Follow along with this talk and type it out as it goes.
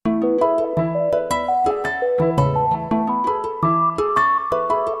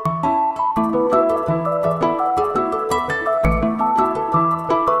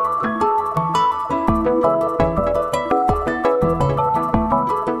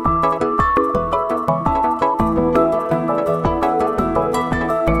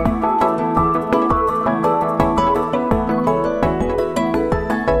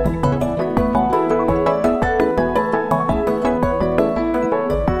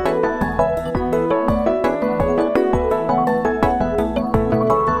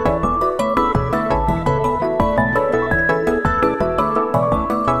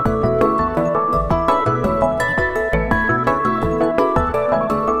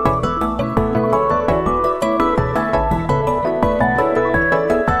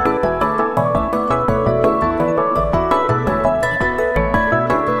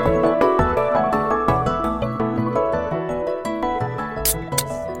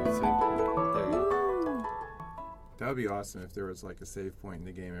would be awesome if there was like a save point in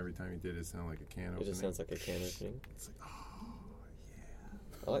the game. Every time you did it, sounded like a can opening. It just sounds like a can opening. It's like, oh,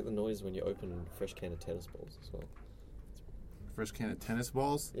 yeah. I like the noise when you open a fresh can of tennis balls as well. Fresh can of tennis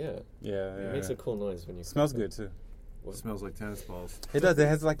balls? Yeah. Yeah. It makes a cool noise when you... Smells good, too. It smells like tennis balls. It does. It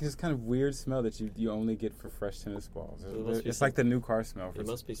has like this kind of weird smell that you only get for fresh tennis balls. It's like the new car smell. It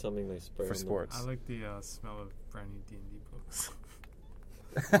must be something they spray for sports. I like the smell of brand new D&D books.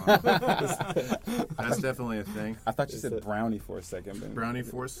 That's definitely a thing. I thought you said brownie for a second. But Brownie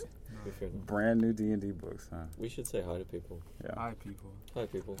Force? Brand new D&D books, huh? We should say hi to people. Yeah. Hi, people. Hi,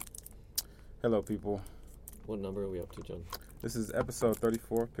 people. Hello, people. What number are we up to, John? This is episode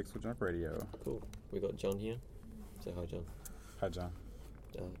 34 of Pixel Junk Radio. Cool. We got John here. Say hi, John. Hi, John.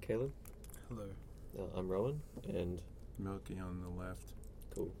 Caleb. Hello. I'm Rowan, and... Milky on the left.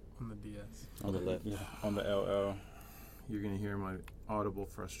 Cool. On the DS. On the left. Yeah, on the LL. You're going to hear my audible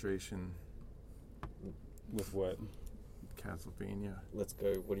frustration. With what? Castlevania. Let's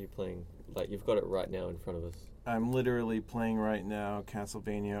go. What are you playing? Like, you've got it right now in front of us. I'm literally playing right now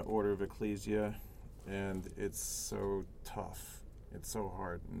Castlevania Order of Ecclesia, and it's so tough. It's so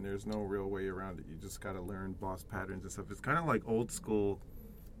hard, and there's no real way around it. You just got to learn boss patterns and stuff. It's kind of like old school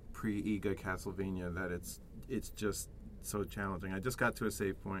pre-Iga Castlevania that it's just so challenging. I just got to a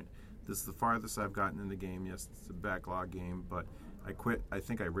save point. This is the farthest I've gotten in the game. Yes, it's a backlog game, but I quit. I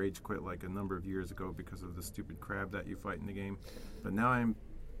think I rage quit like a number of years ago because of the stupid crab that you fight in the game. But now I'm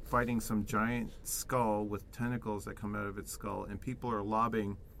fighting some giant skull with tentacles that come out of its skull, and people are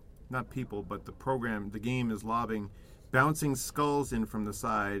lobbing, not people, but the game is lobbing, bouncing skulls in from the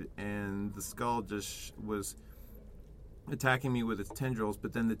side, and the skull just was attacking me with its tendrils,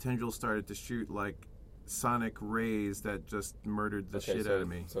 but then the tendrils started to shoot like sonic rays that just murdered the shit out of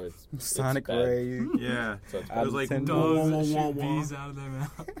me. So Sonic ray. Yeah. So it's It was like, Dogs wah, that wah, shoot wah, wah. bees out of their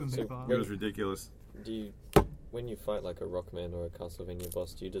mouth when they fall. It was ridiculous. Do you, when you fight like a Rockman or a Castlevania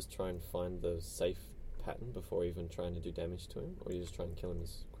boss, do you just try and find the safe pattern before even trying to do damage to him, or you just try and kill him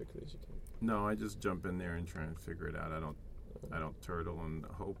as quickly as you can? No, I just jump in there and try and figure it out. I don't turtle and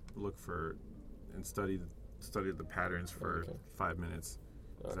look for and study the patterns for 5 minutes.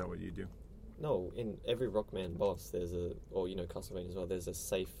 Is that what you do? No, in every Rockman boss, or Castlevania as well, there's a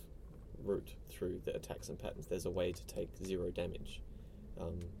safe route through the attacks and patterns. There's a way to take 0 damage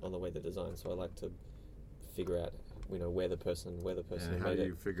on the way they're designed. So I like to figure out, where the person And how do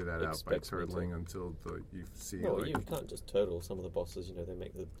you figure that out? By turtling until you see. Well, you can't just turtle. Some of the bosses, they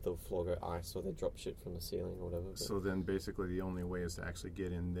make the floor go ice, or they drop shit from the ceiling or whatever. So then, basically, the only way is to actually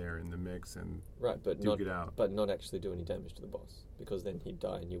get in there in the mix and duke it out. But not actually do any damage to the boss, because then he'd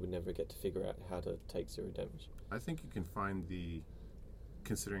die, and you would never get to figure out how to take 0 damage. I think you can find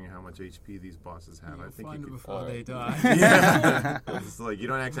considering how much HP these bosses have, I think find you it can before they die. Yeah, it's like you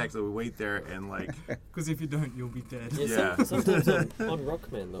don't actually wait there and like. Because if you don't, you'll be dead. Yeah. Sometimes on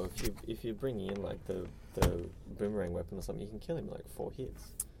Rockman though, if you're bringing in like the boomerang weapon or something, you can kill him in like 4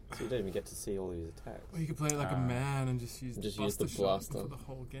 hits, so you don't even get to see all of his attacks. Or you could play it like a man and just use the shot blaster for the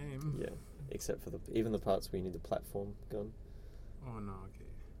whole game. Yeah, except for even the parts where you need the platform gun. Oh no, okay.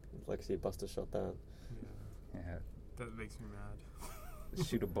 Like, see, Buster shot that. Yeah. That makes me mad.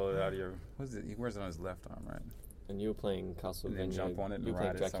 Shoot a bullet out of your... He wears it on his left arm, right? And you were playing Castlevania. And then jump on it and you were ride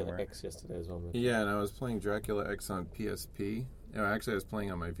playing it Dracula somewhere. X yesterday as well, man. Yeah, and I was playing Dracula X on PSP. Actually, I was playing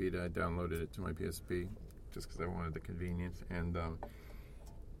on my Vita. I downloaded it to my PSP just because I wanted the convenience. And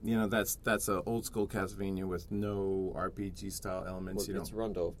that's a old school Castlevania with no RPG style elements. Well, it's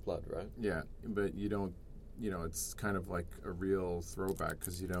Rondo of Blood, right? Yeah, but you don't. It's kind of like a real throwback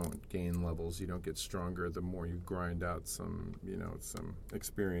because you don't gain levels. You don't get stronger the more you grind out some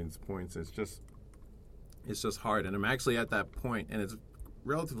experience points. It's just hard. And I'm actually at that point, and it's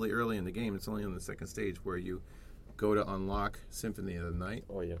relatively early in the game. It's only on the second stage where you go to unlock Symphony of the Night.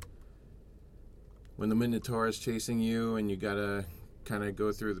 Oh, yeah. When the Minotaur is chasing you, and you gotta kind of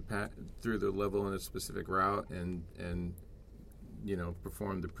go through the level in a specific route, and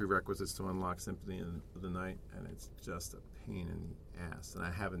perform the prerequisites to unlock Symphony of the Night, and it's just a pain in the ass, and I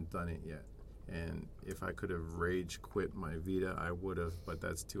haven't done it yet. And if I could have rage quit my Vita, I would have, but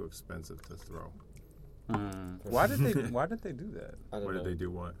that's too expensive to throw. Why did they do that? I don't know. Did they do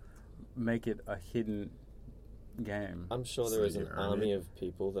what? Make it a hidden game. I'm sure So there is you an earn army it. of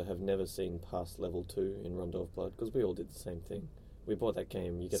people that have never seen past level 2 in Rondo of Blood, because we all did the same thing. We bought that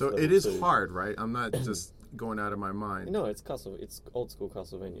game. You get So to level it is 2. hard, right? I'm not just going out of my mind. No, it's old school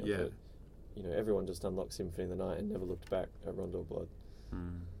Castlevania. Yeah. But, everyone just unlocked Symphony of the Night and never looked back at Rondo of Blood.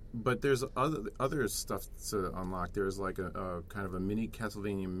 But there's other stuff to unlock. There's like a kind of a mini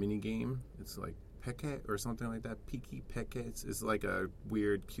Castlevania mini game. It's like Peke or something like that. Piki Peke. It's like a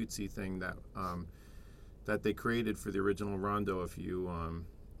weird cutesy thing that that they created for the original Rondo. If you,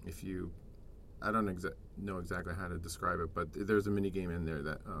 I don't know exactly how to describe it, but there's a mini game in there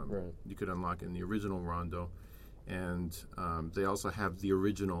that you could unlock in the original Rondo, and they also have the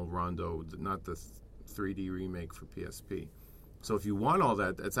original Rondo, not the 3D remake for PSP. So if you want all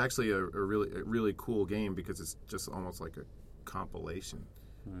that, it's actually a really cool game because it's just almost like a compilation.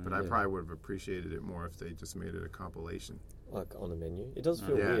 But I probably would have appreciated it more if they just made it a compilation. Like on a menu. It does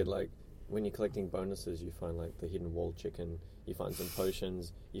feel weird. Like when you're collecting bonuses, you find like the hidden wall chicken, you find some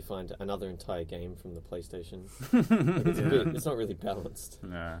potions, you find another entire game from the PlayStation. Like it's not really balanced.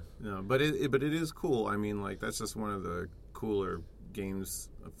 No, but it is cool. I mean, like that's just one of the cooler games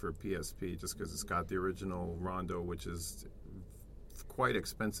for PSP, just because it's got the original Rondo, which is quite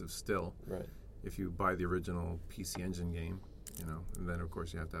expensive still. Right. If you buy the original PC Engine game, you know, and then of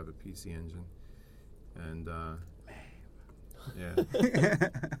course you have to have a PC Engine, and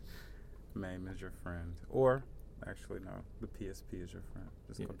MAME is your friend, or actually no, the PSP is your friend.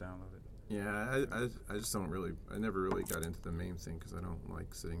 Just go download it. Yeah, I just don't really. I never really got into the MAME thing because I don't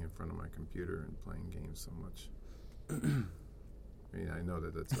like sitting in front of my computer and playing games so much. I mean, I know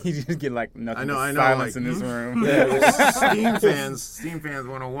that that's. You just get like nothing. I know, silence like, in this room. Yeah, Steam fans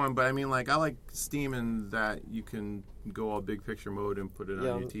 101. But I mean, like, I like Steam in that you can go all big picture mode and put it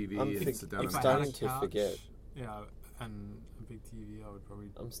on your TV and sit down. I'm starting to forget. Yeah, and a big TV, I would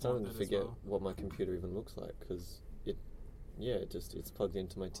probably. I'm starting to forget what my computer even looks like because it's plugged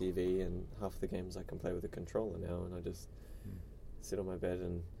into my TV, and half the games I can play with a controller now, and I just sit on my bed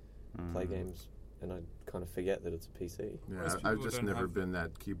and play games. And I kind of forget that it's a PC. Yeah, I've just never been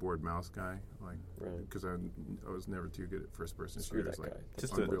that keyboard mouse guy, like, because I was never too good at first person shooters, like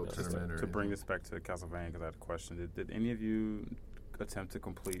Unreal Tournament. To bring this back to Castlevania, because I had a question. Did any of you attempt to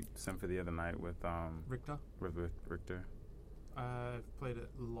complete Symphony of the Night with Richter? With Richter? I've played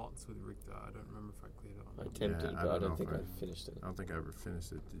it lots with Richter. I don't remember if I cleared it or not. I attempted, but I don't think I finished it. I don't think I ever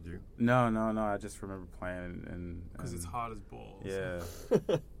finished it. Did you? No. I just remember playing and because it's hard as balls. Yeah.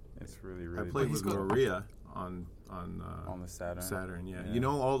 It's really. I played with Maria on the Saturn. Saturn, yeah. You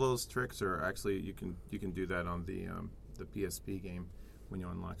know, all those tricks are actually you can do that on the PSP game when you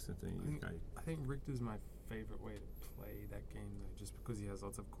unlock Symphony. I think Richter's my favorite way to play that game though, just because he has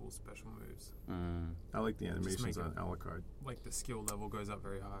lots of cool special moves. I like the animations on Alucard. Like the skill level goes up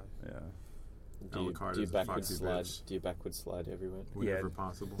very high. Yeah. Do you backward slide everywhere? Whenever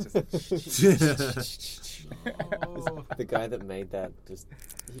possible. The guy that made that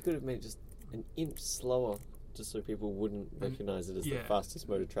he could have made it just an inch slower, just so people wouldn't recognize it as the fastest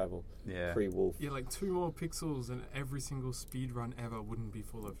mode of travel. Yeah. Pre-Wolf. Yeah, like 2 more pixels and every single speed run ever wouldn't be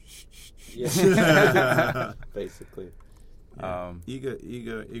full of Basically. Yeah.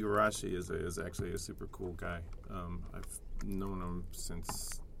 Igarashi is actually a super cool guy. I've known him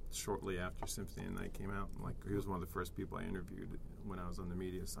since shortly after Symphony of the Night came out. Like, he was one of the first people I interviewed when I was on the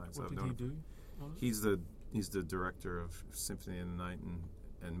media side. So what did he do? He's the director of Symphony of the Night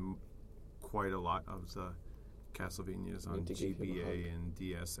and quite a lot of the Castlevanias on GBA and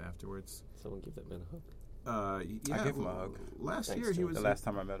DS afterwards. Someone give that man a hug. I gave him a hug. Last year he was the last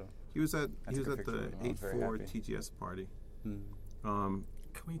time I met him. He was at the 8-4 TGS party.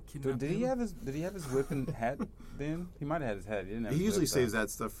 Can we kidnap Did he have his whip and hat then? He might have had his hat. He didn't have he his usually whip, saves that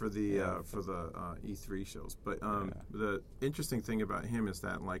stuff for the E3 shows. But the interesting thing about him is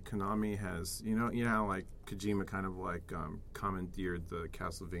that like Konami has you know how like Kojima kind of like commandeered the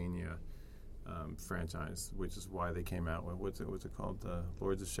Castlevania franchise, which is why they came out with what's it called,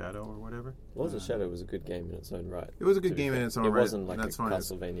 Lords of Shadow or whatever. Lords of Shadow was a good game in its own right. It was a good game in its own right. It wasn't like a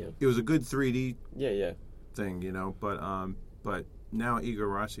Castlevania. It was a good 3D thing, you know. But now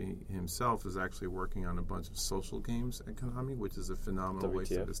Igarashi himself is actually working on a bunch of social games at Konami, which is a phenomenal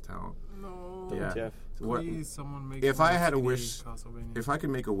waste of his talent. No. Yeah. Please, someone make if I had a wish, Castlevania. if I could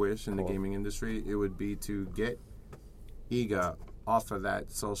make a wish in the gaming industry, it would be to get Iga off of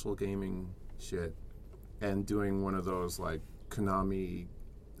that social gaming shit and doing one of those like Konami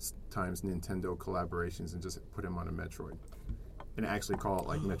times Nintendo collaborations and just put him on a Metroid. And actually call it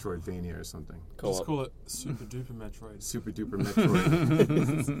like Metroidvania or something. Just call it Super Duper Metroid. Super Duper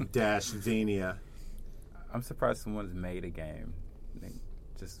Metroid Vania. I'm surprised someone's made a game,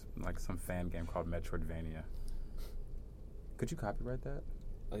 just like some fan game called Metroidvania. Could you copyright that?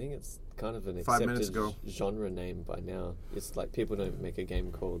 I think it's kind of an 5 minutes ago. Genre name by now. It's like people don't make a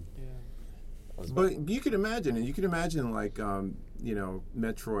game called. Yeah. But you could imagine like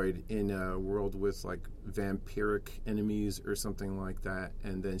Metroid in a world with like vampiric enemies or something like that,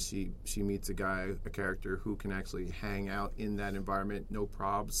 and then she meets a character who can actually hang out in that environment, no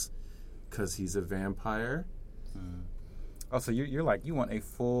probs, because he's a vampire. Oh, so you're like, you want a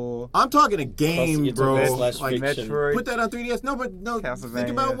full I'm talking a game, You're bro. talking slash Like, fiction. Metroid? put that on 3DS. No, but no. Think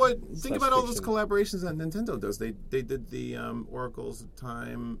Castlevania. think about all those fiction. collaborations that Nintendo does. They did the Oracles of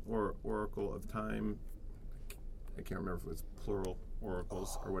Time or Oracle of Time. I can't remember if it was plural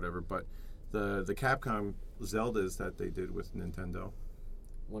oracles or whatever, but the Capcom Zeldas that they did with Nintendo.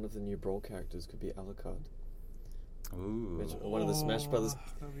 One of the new Brawl characters could be Alucard. Ooh. One of the Smash Brothers.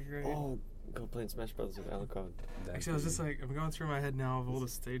 That'd be great. Oh, God, playing Smash Brothers with Alucard. Actually, I was just like, I'm going through my head now of all the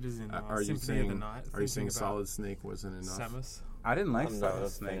stages in Are you Symphony of the saying Night. Are you saying thinking about Solid Snake wasn't enough? Samus. I didn't like I'm not Solid a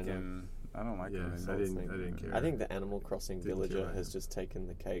Snake, fan of- and I don't like Yeah, him. I didn't care. I think the Animal Crossing Didn't Villager care. has just taken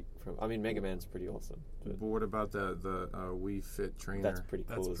the cake from. I mean, Mega Man's pretty awesome. But But what about the Wii Fit trainer? that's pretty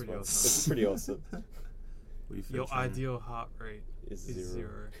That's cool pretty as well. awesome. It's pretty awesome. Wii Fit Your trainer. ideal heart rate Is is zero.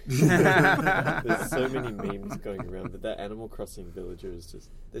 zero. There's so many memes going around, but that Animal Crossing Villager is just.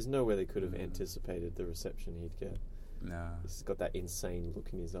 There's no way they could have anticipated the reception he'd get. Nah. He's got that insane look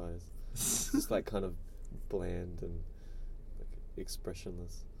in his eyes. It's just like kind of bland and like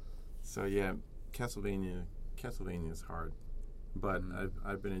expressionless. So yeah, Castlevania is hard, but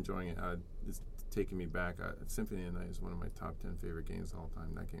I've been enjoying it. It's taking me back. Symphony of the Night is one of my top 10 favorite games of all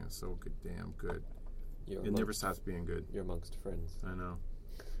time. That game is so damn good. It never stops being good. You're amongst friends. I know.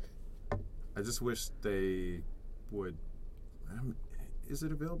 I just wish they would. Is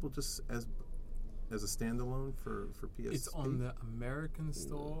it available just as a standalone for PSP? It's on the American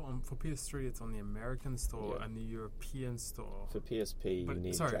store. For PS3, it's on the American store Yeah. and the European store. For PSP, But- you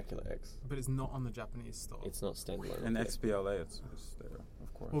need sorry. Dracula X. But it's not on the Japanese store. It's not standalone. And yet. XBLA, it's there,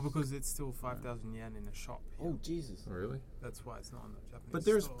 of course. Well, because it's still 5,000 yen in a shop here. Oh Jesus! Oh, really? That's why it's not on the Japanese But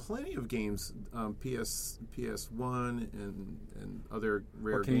there's store. plenty of games, PS1 and other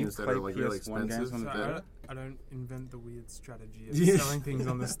rare Well, can you games that play are like really PS1 games expensive. on So the I Vita? don't, I don't invent the weird strategy of Yeah. selling things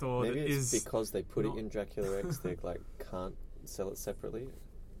on the store Maybe that it's is because they put not- it in Dracula X. They like can't sell it separately.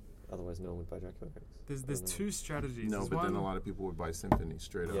 Otherwise, no one would buy Dracula X. There's I don't know. two strategies. No, There's but then one, a lot of people would buy Symphony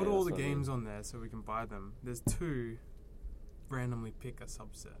straight Yeah, up. put all the that's what I mean. games on there so we can buy them. There's two, randomly pick a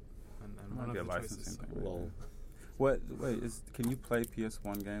subset, and Might one of be a the choices. licensing thing. Lol. Can you play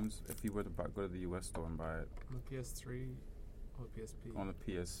PS1 games if you were to go to the US store and buy it On the PS3 or PSP. on the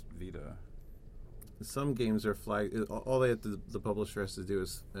PS Vita? Some games are flagged. All the publisher has to do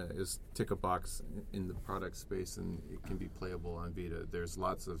is tick a box in the product space, and it can be playable on Vita.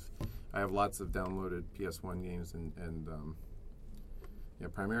 I have lots of downloaded PS1 games and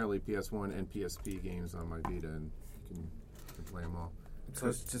primarily PS1 and PSP games on my Vita, and you can play them all. So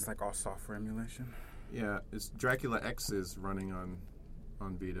it's just like all software emulation? Yeah, it's Dracula X is running on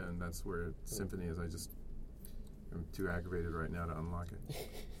Vita, and that's where Symphony is. I'm too aggravated right now to unlock it.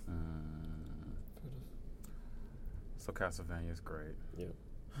 So Castlevania is great. Yeah.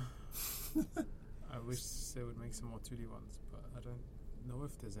 I wish they would make some more 2D ones, but I don't know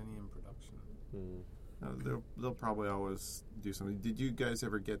if there's any in production. They'll probably always do something. Did you guys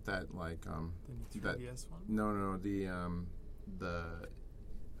ever get that like The new that 3DS one? No, the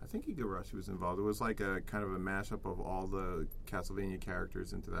I think Igarashi was involved. It was like a kind of a mashup of all the Castlevania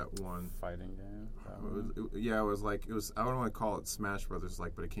characters into that one. Fighting game. It was. I don't want to call it Smash Brothers,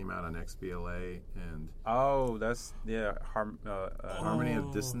 but it came out on XBLA and Oh, that's Harmony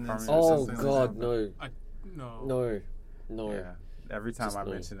of Dissonance. or Oh something God, like that. no. Yeah. Every time Just I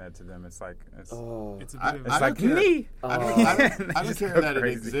no. mention that to them, it's like Oh. It's a I- bit of it's I like don't care. me. I don't They just care go that it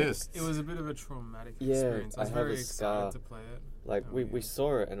crazy. exists. it was a bit of a traumatic Yeah, experience. I was I have very a excited scar. to play it. Like Oh, we yeah.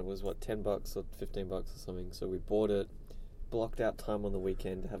 saw it and it was what $10 or $15 or something. So we bought it, blocked out time on the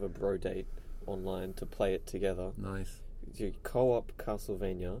weekend to have a bro date online to play it together. Nice. You co-op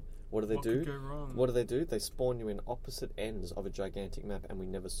Castlevania. What do they What do? could go wrong? What do? They spawn you in opposite ends of a gigantic map, and we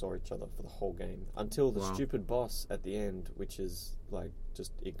never saw each other for the whole game until the Wow. stupid boss at the end, which is like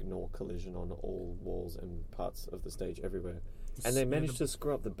just ignore collision on all walls and parts of the stage everywhere. And they managed to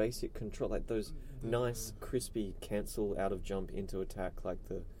screw up the basic control, like those nice, crispy cancel out of jump into attack, like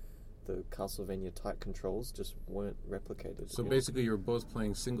the Castlevania type controls just weren't replicated. So Yeah. basically, you were both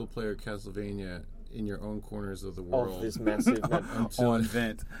playing single player Castlevania in your own corners of the world. Of this massive map on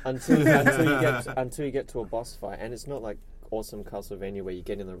vent. until you get to a boss fight, and it's not like awesome Castlevania where you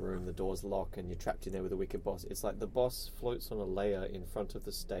get in the room, the doors lock, and you're trapped in there with a wicked boss. It's like the boss floats on a layer in front of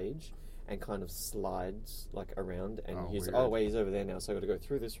the stage and kind of slides like around, and he's weird. he's over there now, so I got to go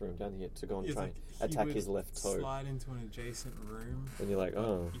through this room down here to go and It's try like and he attack would his left toe. Slide into an adjacent room. And you're like,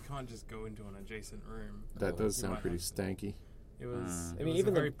 oh. You can't just go into an adjacent room. That does You sound might pretty have to. stanky. It was. I It mean, was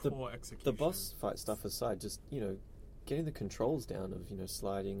even a very the poor execution. The boss fight stuff aside, just getting the controls down of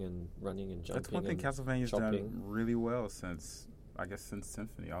sliding and running and jumping. That's one thing and Castlevania's chopping. done really well since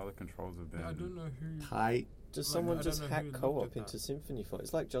Symphony. All the controls have been Yeah, I don't know who. Tight. Just Like, someone I just don't know hack who looked co-op at that. into Symphony for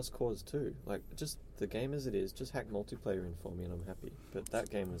it's like Just Cause 2. Like, just the game as it is, just hack multiplayer in for me and I'm happy. But that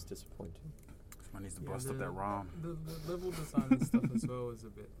game was disappointing. Someone needs to Yeah, bust up that ROM. The level design and stuff as well was a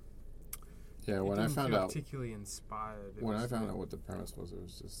bit. Yeah, it when I didn't found feel out particularly inspired. It when I was found like- out what the premise was, it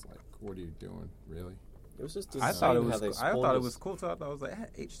was just like, what are you doing, really? It was just I thought it insane how was. they I spawned thought it us. was cool. So I thought it was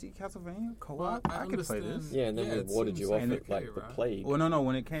like HD Castlevania co-op. Well, I could play understand. this. Yeah, and then Yeah, we it warded you seems off like it like okay, the right? plague. Well, no.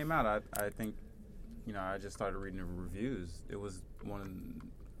 When it came out, I think, I just started reading the reviews. It was one.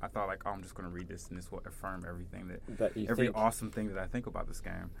 I thought like, oh, I'm just going to read this, and this will affirm everything But you every think, awesome thing that I think about this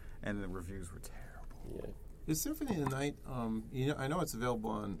game. And the reviews were terrible. yeah, Is Symphony of the Night? I know it's available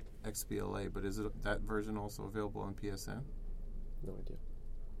on XBLA, but is it that version also available on PSN? no idea.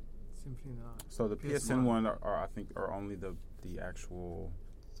 Symphony of the Night. So the PSN PS1 one I think are only the actual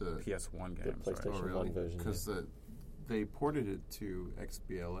The PS1 The games. PlayStation Right? 1 version. Because they ported it to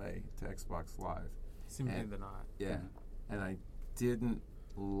XBLA to Xbox Live. Symphony And- of the Night. Yeah, and I didn't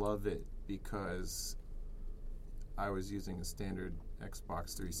love it because I was using a standard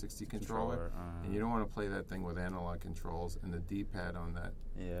Xbox 360 controller. And you don't want to play that thing with analog controls, and the D-pad on that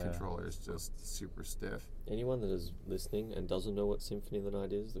controller is just super stiff. Anyone that is listening and doesn't know what Symphony of the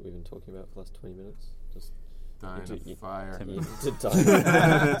Night is that we've been talking about for the last 20 minutes, just Dying You of do- fire. Tim- you need to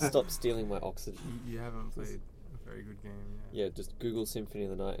die. Stop stealing my oxygen. You haven't played a very good game. Yeah, just Google Symphony of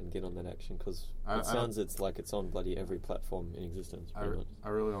the Night and get on that action because I- it sounds it's like it's on bloody every platform in existence. I, Pretty much. I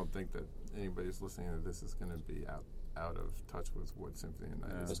really don't think that anybody's listening to this is going to be out of touch with what Symphony of the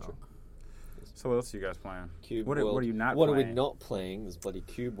Night Yeah. is. That's so. true. So what else are you guys playing? Cube What World. are you not What playing? are we not playing? There's bloody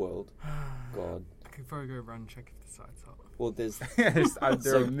Cube World. God. I could probably go run check if the site's up. Well, there's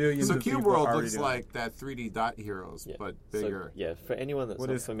There are millions So of Cube people World already looks doing like that 3D Dot Heroes, Yeah. but So, bigger. yeah, for anyone that's What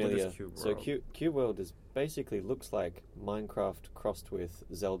not is familiar, Cube so World? Cube World is basically looks like Minecraft crossed with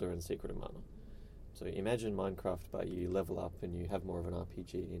Zelda and Secret of Mana. So imagine Minecraft, but you level up and you have more of an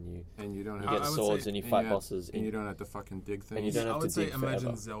RPG, and And you don't you have get I would swords say- and you and fight you have- bosses. and you don't have to fucking dig things. And you don't I have would to say dig imagine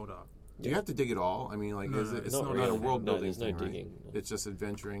forever. Zelda. Do you have to dig it all? I mean, like, No, is no, it, it's not not, really. a world No, building there's no thing, right? digging. No. It's just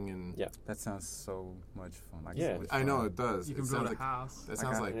adventuring and. Yeah. That sounds so much fun. Like, Yeah. so much I know fun. it does. You It can sounds build a like, house. That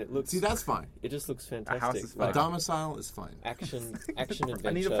sounds Okay. like. And it looks- See, that's fine. It just looks house fantastic. is A fine. Like domicile is fine. action adventure.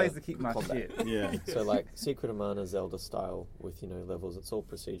 I need a place to keep my combat. shit. Yeah. So like Secret of Mana Zelda style with levels. It's all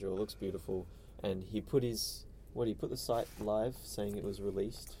procedural. It looks beautiful. And he put the site live saying it was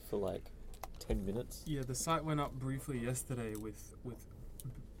released for like 10 minutes. Yeah, the site went up briefly yesterday with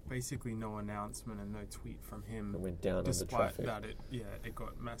basically no announcement and no tweet from him. It went down on the Despite traffic. that, it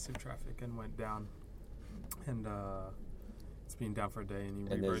got massive traffic and went down, and it's been down for a day. And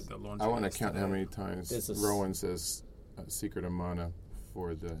he And rewrote the launch. I want to count how many times There's a s- Rowan says Secret of Mana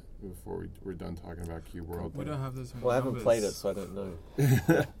before we're done talking about Cube World. We don't have those. Well, I haven't numbers. played it, so I don't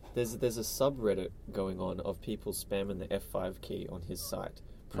know. There's a subreddit going on of people spamming the F5 key on his site,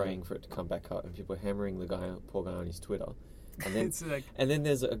 praying for it to come back up, and people hammering the poor guy on his Twitter. And then, It's like and then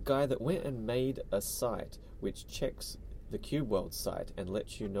there's a guy that went and made a site which checks the Cube World site and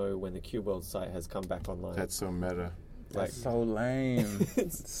lets you know when the Cube World site has come back online. That's so meta. That's so lame.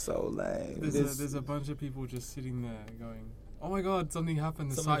 It's so lame. there's a bunch of people just sitting there going, "Oh my God, something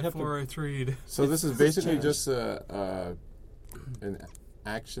happened! The Something site happened." 403'd." So this is basically just an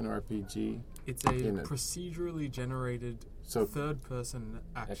action RPG. It's a In it. procedurally generated So third-person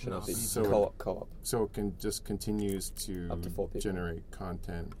action Action RPG. RPG. So- Co-op. So it can just continues to Up to 4 people. generate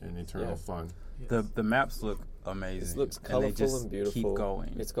content and eternal Yeah. fun. Yes. The maps look amazing. It looks and they colourful just and beautiful. Keep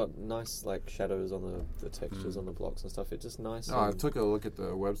going. It's got nice like shadows on the textures on the blocks and stuff. It's just nice. Oh, I and- took a look at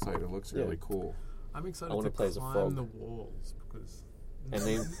the website. It looks Yeah. really cool. I'm excited I wanna to play as a climb frog. the walls because. and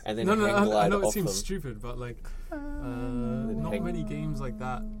then no, hang I glide know it off seems them. stupid, but like, then not hang- many games like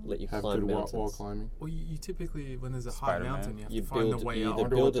that. Let you Have climb good mountains. wall climbing. Well, you typically when there's a Spider-Man. high mountain, you have You to find build the way you up. either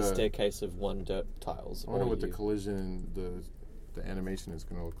wonder build what a the- staircase of one dirt tiles, I wonder or what the you, collision, the animation is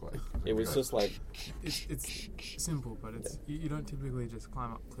going to look like. it was just like It's simple, but it's you don't typically just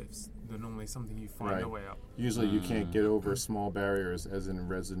climb up cliffs. They're normally something you find Right. a way up. Usually you can't get over small barriers, as in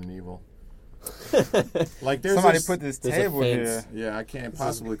Resident Evil. Like there's Somebody this- put this there's a table fence. here. Yeah, I can't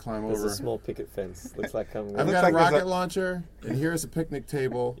possibly climb there's over. a small picket fence. Looks like I'm. I've looks got like a there's rocket a- launcher, and here's a picnic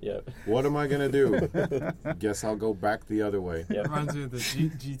table. Yeah. What am I gonna do? Guess I'll go back the other way. Yeah. It reminds me of the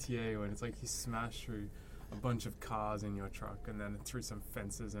GTA when it's like you smash through a bunch of cars in your truck and then through some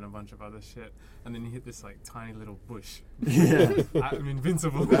fences and a bunch of other shit, and then you hit this like tiny little bush. Yeah, I'm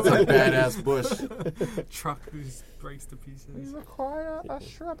invincible. that's a badass bush. Truck just breaks to pieces. Acquire a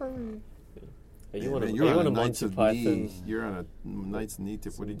shrubbery. Are you on a, Man, are you're you on on a Knights Monty of Python Knee. You're on a Knight's Knee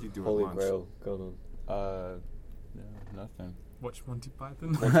tip. What did you do Holy at lunch? Grail going on? No, nothing. watch Monty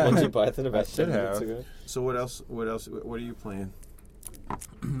Python. Watch Monty Python about should 10 minutes have. ago. So what else? What are you playing?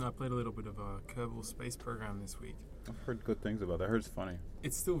 I played a little bit of a Kerbal Space Program this week. I've heard good things about that. I heard it's funny.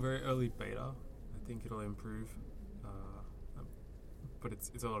 It's still very early beta. I think it'll improve. But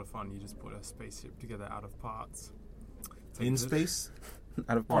it's a lot of fun. You just put a spaceship together out of parts. In space?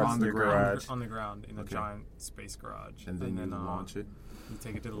 Out of Or parts on in the your ground? garage. On the ground in a Okay. giant space garage. And then you launch it? You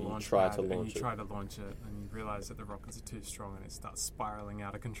take it to the You launch try pad to and launch you it. try to launch it, and you realize that the rockets are too strong, and it starts spiraling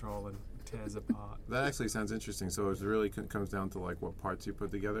out of control and tears apart. That actually sounds interesting. So it really comes down to like what parts you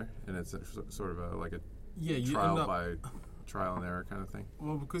put together, and it's sort of like a Yeah, you trial end up by trial and error kind of thing.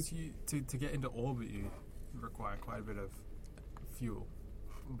 well because you to get into orbit you require quite a bit of fuel,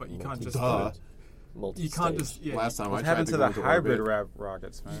 but you can't just Duh. Multi-stage. you can't just Last time I What tried happened to to go the into hybrid orbit,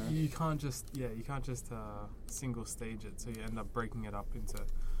 rockets, man? you can't just single stage it, so you end up breaking it up into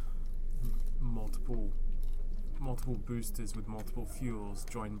multiple boosters with multiple fuels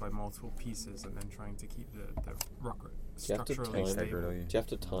joined by multiple pieces, and then trying to keep the rocket Do you have to structurally time- stable. Integrity. Do you have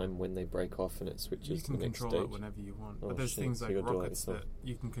to time when they break off and it switches You to can the next control stage? it whenever you want, Oh, but there's shit, things so like you gotta do it rockets yourself. that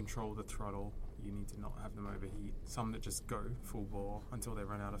you can control the throttle. You need to not have them overheat. Some that just go full bore until they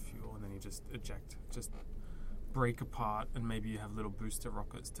run out of fuel, and then you just eject, just break apart, and maybe you have little booster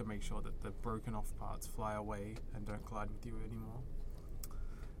rockets to make sure that the broken off parts fly away and don't collide with you anymore.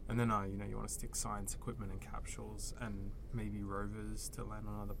 And then, you want to stick science equipment and capsules and maybe rovers to land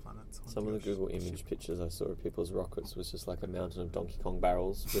on other planets. Some of the onto your Google ship. image pictures I saw of people's rockets was just like a mountain of Donkey Kong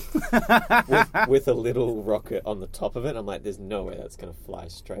barrels with a little rocket on the top of it. I'm like, there's no way that's going to fly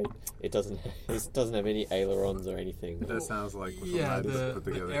straight. It doesn't have any ailerons or anything. that sounds like what Yeah, somebody the put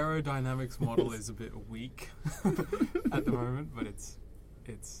together. aerodynamics model is a bit weak at the moment, but it's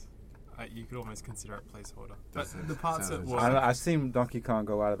you could almost consider it placeholder. But That the parts that sounds work, I've seen Donkey Kong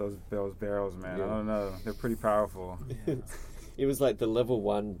go out of those barrels, man. Yeah. I don't know. They're pretty powerful. yeah. It was like the level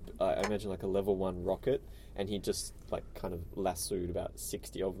 1, I imagine like a level 1 rocket, and he just like kind of lassoed about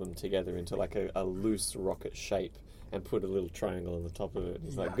 60 of them together into like a loose rocket shape and put a little triangle on the top of it.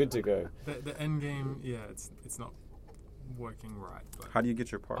 It's like, good to go. The end game, it's not working right. But How do you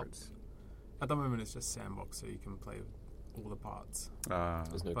get your parts? at the moment, it's just sandbox, so you can play with all the parts.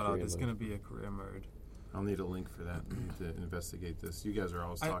 There's no But career there's mode. going to be a career mode. I'll need a link for that. I need to investigate this. You guys are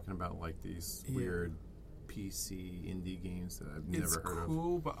always I- talking about like these Yeah. weird PC indie games that I've It's never heard of.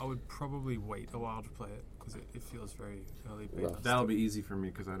 cool, but I would probably wait a while to play it because it feels very early beta. Rough. That'll be easy for me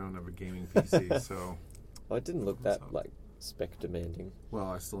because I don't have a gaming PC. So, Oh, it didn't look that So- like spec demanding. well,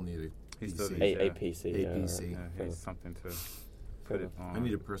 I still need a He still PC. needs- A Yeah. PC. A yeah, PC. right. Yeah, Fair. here's something to put it on. I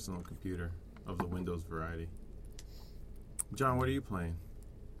need a personal computer of the Windows variety. John, what are you playing?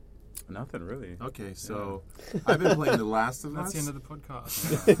 Nothing really. Okay, so I've been playing The Last of That's Us. the end of the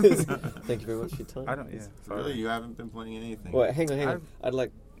podcast. Thank you very much for your time. I don't. Yeah. Sorry. Really, you haven't been playing anything? Well, hang on. I've- I'd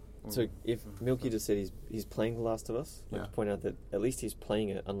like. So if Milky just said he's playing The Last of Us, I'd like Yeah. to point out that at least he's playing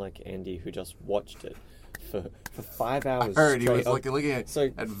it, unlike Andy who just watched it for 5 hours. I heard he straight. was looking at So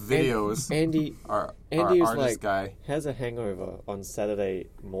videos. Andy our Andy was artist like guy. has a hangover on Saturday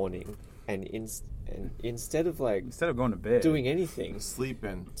morning, and instead of like Instead of going to bed, doing anything,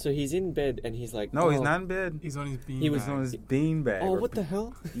 Sleeping. so he's in bed and he's like, No, he's "Oh, not in bed. He's on his bean. He was He's on his beanbag. Oh, what the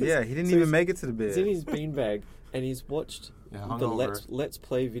hell? Yeah, he didn't So even he's- make it to the He's in bed. his beanbag and he's watched Yeah, the hungover. let's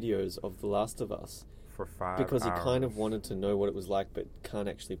play videos of The Last of Us For 5 because hours. he kind of wanted to know what it was like, but can't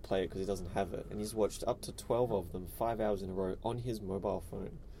actually play it because he doesn't have it. And he's watched up to 12 of them, 5 hours in a row on his mobile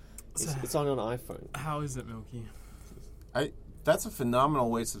phone. It's on an iPhone. How is it, Milky? That's a phenomenal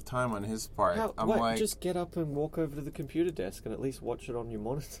waste of time on his part. How, I'm what? like, Just get up and walk over to the computer desk and at least watch it on your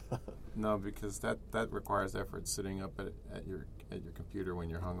monitor. no, because that requires effort sitting up at your computer when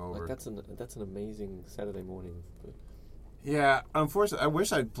you're hungover. Like that's an amazing Saturday morning. But Yeah, unfortunately, I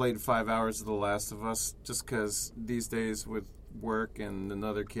wish I'd played 5 hours of The Last of Us, just because these days with work and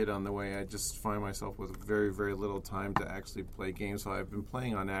another kid on the way, I just find myself with very, very little time to actually play games. So I've been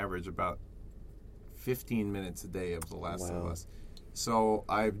playing on average about 15 minutes a day of The Last of Wow. Us. So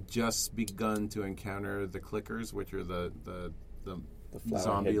I've just begun to encounter the clickers, which are the flower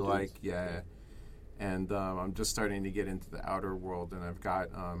zombie-like, head dudes. yeah. And I'm just starting to get into the outer world, and I've got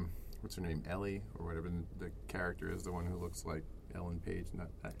what's her name, Ellie, or whatever the character is, the one who looks like Ellen Page, not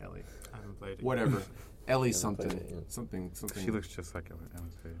Ellie. I haven't played it. Whatever, Ellie Haven't played something, it yet. something. She looks just like Ellen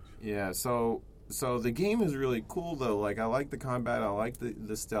Page. Yeah, so the game is really cool though. Like I like the combat, I like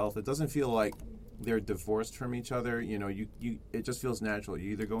the stealth. It doesn't feel like they're divorced from each other. You know, you it just feels natural.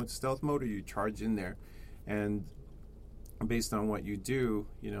 You either go into stealth mode or you charge in there, and based on what you do,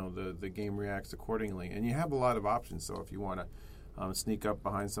 you know, the game reacts accordingly. And you have a lot of options. So if you want to sneak up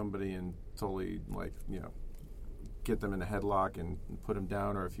behind somebody and totally, like, you know, get them in a headlock and put them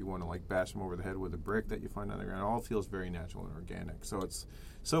down, or if you want to like bash them over the head with a brick that you find on the ground. It all feels very natural and organic.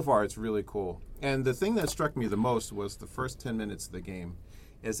 So far it's really cool. And the thing that struck me the most was the first 10 minutes of the game.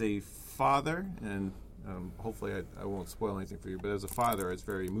 As a father, and hopefully I won't spoil anything for you, but as a father, it's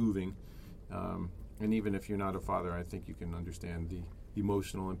very moving. And even if you're not a father, I think you can understand the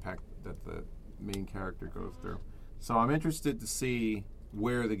emotional impact that the main character goes through. So I'm interested to see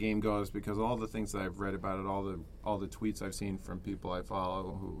where the game goes, because all the things that I've read about it, all the tweets I've seen from people I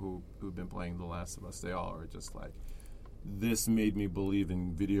follow who've been playing The Last of Us, they all are just like, this made me believe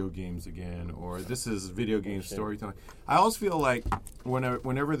in video games again, or this is video game storytelling. I always feel like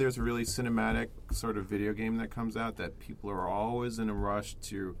whenever there's a really cinematic sort of video game that comes out, that people are always in a rush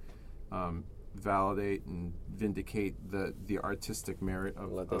to validate and vindicate the artistic merit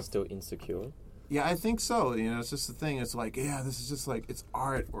of. Like they're still insecure. Yeah, I think so. It's just the thing. It's like, yeah, this is just like, it's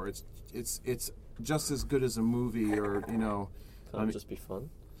art, or it's just as good as a movie, or Can't it just be fun?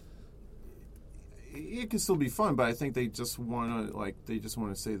 It can still be fun, but I think they just want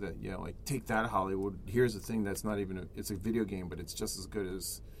to say that, yeah, like, take that, Hollywood. Here's a thing that's not even it's a video game, but it's just as good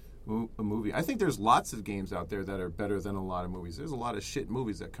as a movie. I think there's lots of games out there that are better than a lot of movies. There's a lot of shit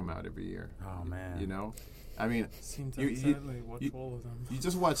movies that come out every year. Oh man, I mean, Seems unsightly. Watch all of them. you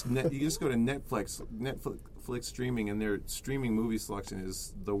just watch you just go to Netflix streaming, and their streaming movie selection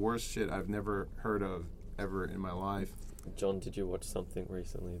is the worst shit I've never heard of ever in my life. John, did you watch something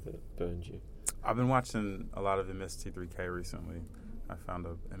recently that burned you? I've been watching a lot of MST3K recently. I found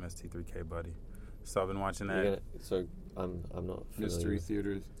a MST3K buddy, so I've been watching that. So I'm not familiar. Mystery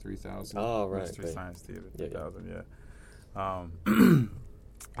Theater 3000. Oh right, Mystery okay. Science Theater Yeah, 3000.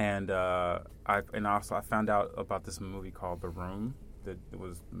 And I found out about this movie called The Room that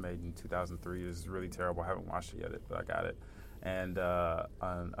was made in 2003. It's really terrible. I haven't watched it yet, but I got it. And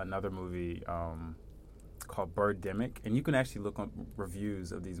another movie called Birdemic, and you can actually look on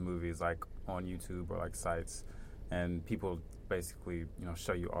reviews of these movies like on YouTube or like sites, and people basically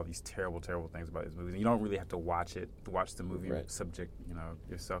show you all these terrible things about these movies. And you don't really have to watch the movie, Right. Subject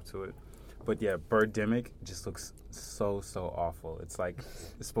yourself to it. But yeah, Birdemic just looks so awful. It's like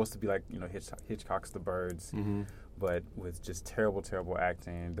it's supposed to be like Hitchcock's The Birds, Mm-hmm. but with just terrible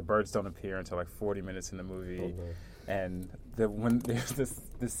acting. The birds don't appear until like 40 minutes in the movie. Oh, no. And when there's this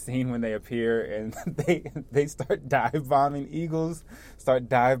scene when they appear and they start dive bombing, eagles start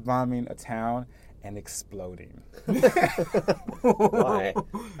dive bombing a town and exploding. Why?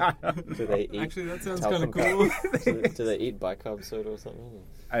 Do they eat? Actually, that sounds talcum kind of cool. do they eat bicarb soda or something?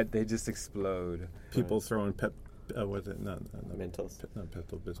 They just explode. People throwing was it not Mentos. not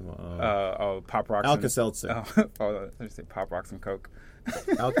Pepto Bismol? Pop rocks. Alka-Seltzer. Let me say Pop rocks and Coke.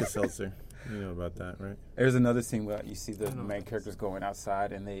 Alka-Seltzer. You know about that, right? There's another scene where you see the I know main what characters going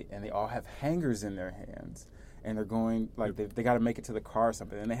outside, and they all have hangers in their hands, and they're going like they got to make it to the car or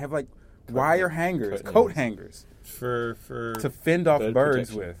something, and they have like wire hangers, coat hangers For to fend off Bird birds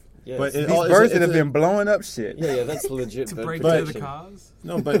protection. with. Yeah, But These it's birds a- that have it's a- been blowing up shit. yeah, that's legit. To bird break into the protection. cars.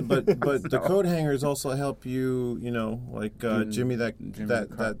 No, but the coat hangers also help you, like Jimmy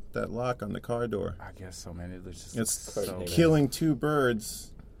that lock on the car door. I guess so, man. It was just It's Coat so hanger. killing two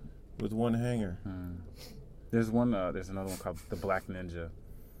birds with one hanger. There's another one called the Black Ninja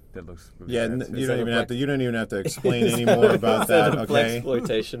that looks really Yeah, bad, too. you that don't a even have to explain any more about that. a Okay.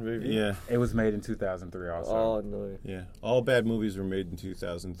 exploitation movie. Yeah, It was made in 2003 also. Oh no, yeah. All bad movies were made in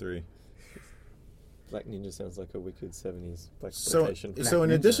 2003. Black Ninja sounds like a wicked '70s black So exploitation. in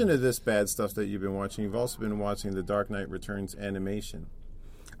Ninja. addition to this bad stuff that you've been watching, you've also been watching the Dark Knight Returns animation.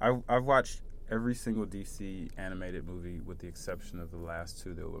 I've watched every single DC animated movie with the exception of the last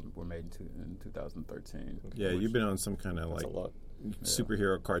two that were made in 2013. Yeah, you've been on some kind of That's like a lot.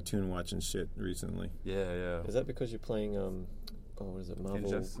 superhero cartoon watching shit recently. Yeah. Is that because you're playing? What is it?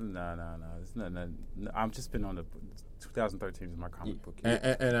 Marvel. No. It's not. I've just been on the 2013 is my comic book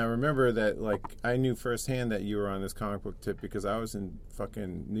year. And I remember that, like, I knew firsthand that you were on this comic book tip because I was in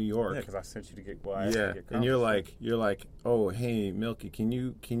fucking New York. Yeah, because I sent you to get. I asked you to get and you're comics. like, oh, hey, Milky, can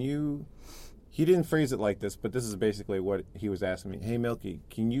you? He didn't phrase it like this, but this is basically what he was asking me. Hey, Milky,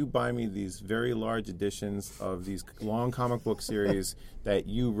 can you buy me these very large editions of these long comic book series that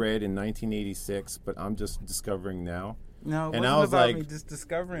you read in 1986, but I'm just discovering now? No, it and wasn't I was about like- me just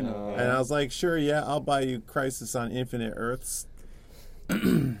discovering them. And I was like, sure, yeah, I'll buy you Crisis on Infinite Earths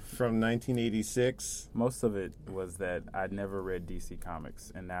from 1986. Most of it was that I'd never read DC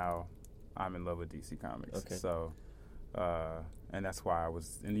Comics, and now I'm in love with DC Comics. Okay. So, and that's why I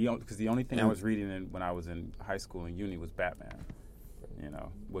was because the only thing I was reading when I was in high school and uni was Batman,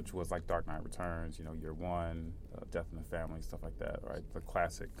 which was like Dark Knight Returns, Year One, Death in the Family, stuff like that, right? The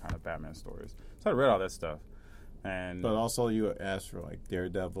classic kind of Batman stories. So I read all that stuff. And But also, you asked for like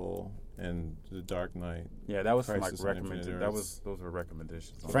Daredevil and The Dark Knight. yeah, that was from like Crisis on Infinite recommended. Earths. Those were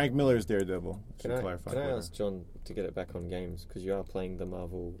recommendations. Frank Miller's Daredevil. Can Should I, clarify. can I that. ask John to get it back on games? Because you are playing the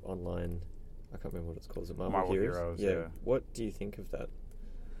Marvel Online. I can't remember what it's called. Is it Marvel Heroes, Yeah. yeah. What do you think of that?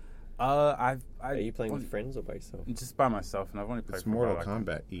 Are Are you playing with friends or by yourself? just by myself, and I've only played It's for Mortal about,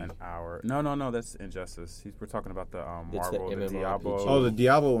 like, Kombat. an hour. No, that's Injustice. We're talking about the It's the Marvel, the MMORPG. Diablo. Oh, the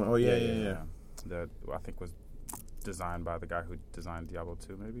Diablo one. Oh, yeah. That I think was designed by the guy who designed Diablo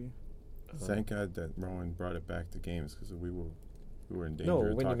 2, maybe. Thank God that Rowan brought it back to games because we were in danger. No, of when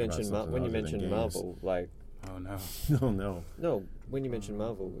you talking about mentioned something when you other than mentioned games. Marvel, like Oh no. No. when you mentioned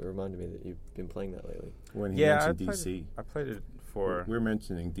Marvel, it reminded me that you've been playing that lately. When he Yeah, I mentioned played DC, it. I played it for. we're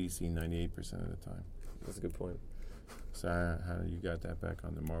mentioning DC 98% of the time. That's a good point. So how you got that back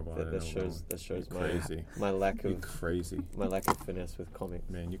on the Marvel? I That, don't that know, shows Rowan. that shows You're my crazy. my lack You of crazy. finesse with comics.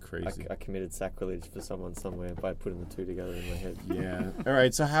 Man, you crazy. I committed sacrilege for someone somewhere by putting the two together in my head. Yeah. All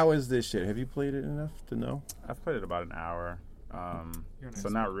right. So how is this shit? Have you played it enough to know? I've played it about an hour. You're an So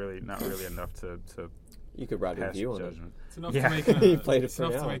not really enough to You could write a pass review on it. judgment. It's enough Yeah. to make a, You played it it's for an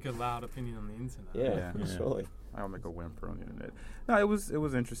enough to hour. make a loud opinion on the internet. Yeah, Yeah. surely. I'll make a whimper on the internet. No, it was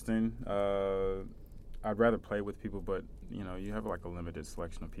interesting. I'd rather play with people, but you have like a limited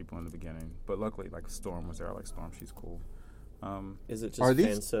selection of people in the beginning. But luckily, like Storm was there. I like Storm. She's cool. Is it Are just these-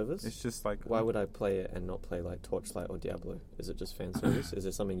 fan service? It's just like Why would I play it and not play like Torchlight or Diablo? Is it just fan service? Is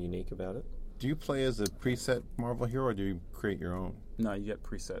there something unique about it? Do you play as a preset Marvel hero or do you create your own? No, you get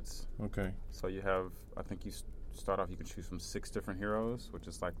presets. Okay. So you have, I think you start off. You can choose from 6 different heroes, which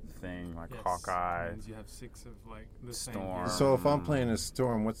is like the Thing, like Yes, Hawkeye. means you have 6 of like the same. Storm. heroes. So if I'm playing as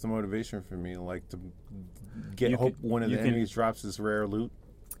Storm, what's the motivation for me? Like to get You hope could- one of you the can- enemies drops this rare loot?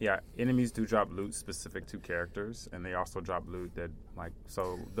 Yeah, enemies do drop loot specific to characters, and they also drop loot that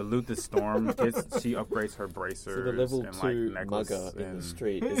so the loot that Storm gets, she upgrades her bracers. So the level and, 2 like, necklace mugger in the and-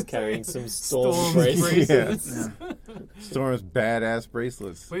 street is carrying some Storm Storm's bracelets. bracelets. Storm's badass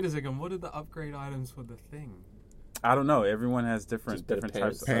bracelets. Wait a second. What are the upgrade items for the Thing? I don't know. Everyone has different Just better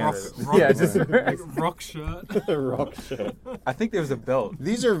types of pants. Rock, Yeah, just rock shirt. Rock shirt. I think there's a belt.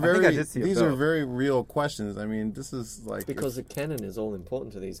 These are I think I very did see a these are belt. very real questions. I mean, this is like Because the canon is all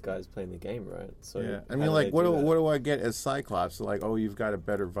important to these guys playing the game, right? So yeah. I how mean, do like, they what do that? do I get as Cyclops? Like, oh, you've got a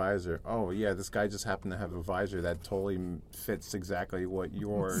better visor. Oh, yeah, this guy just happened to have a visor that totally fits exactly what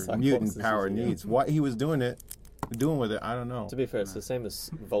your Cyclops mutant is power using, yeah. needs. What he was doing with it, I don't know. To be fair, it's the same as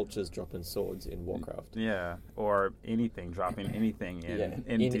vultures dropping swords in Warcraft. Yeah, or anything, dropping anything in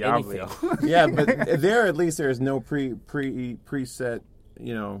In Diablo. Yeah, but there at least there's no preset,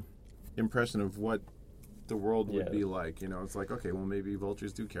 impression of what the world would Yeah. be like. It's like, okay, well, maybe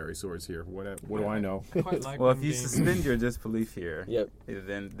vultures do carry swords here. What do I know? Quite like Well, if when you games- suspend your disbelief here, Yep.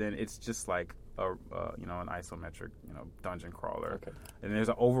 then it's just like an isometric dungeon crawler. Okay. And there's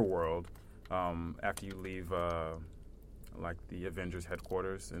an overworld after you leave like the Avengers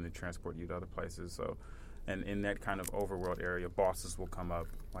headquarters, and they transport you to other places. So, and in that kind of overworld area, bosses will come up.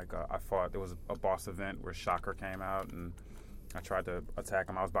 Like there was a boss event where Shocker came out, and I tried to attack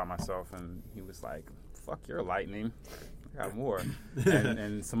him. I was by myself, and he was like, "Fuck your lightning, I got more."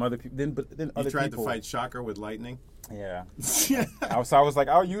 and some other people. Then other You tried people, to fight Shocker with lightning? Yeah. I was like,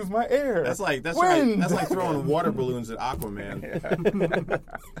 I'll use my air. That's like Wind! throwing water balloons at Aquaman.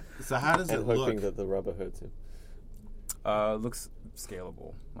 So how does And it hoping look? that the rubber hurts him. Looks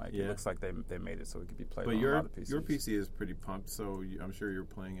scalable. Like Yeah. it looks like they made it so it could be played But on a your lot of PCs. your PC is pretty pumped, so I'm sure you're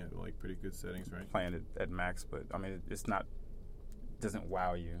playing at like pretty good settings, right? Playing it at max, but I mean it's not doesn't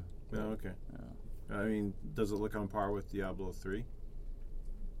wow you. Oh, okay. Yeah. I mean, does it look on par with Diablo 3?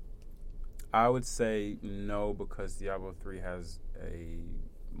 I would say no, because Diablo 3 has a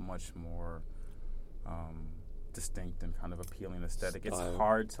much more distinct and kind of appealing aesthetic. Style. It's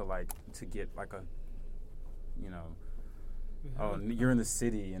hard to get like a you're in the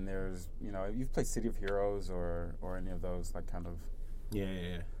city and there's you've played City of Heroes or any of those like kind of.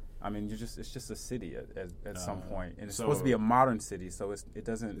 Yeah. I mean, it's just a city at some point, and it's so- supposed to be a modern city, so it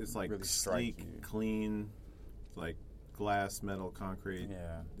doesn't It's like really strike sleek, you. clean, like glass, metal, concrete.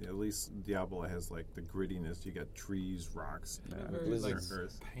 Yeah. At least Diablo has like the grittiness. You got trees, rocks, Yeah. and Blizzard's-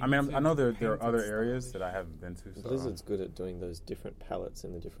 earth. I mean, I know there are painted other stylish. areas that I haven't been to. So. Blizzard's good at doing those different palettes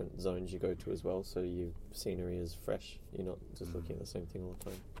in the different zones you go to as well, so your scenery is fresh. You're not just looking at the same thing all the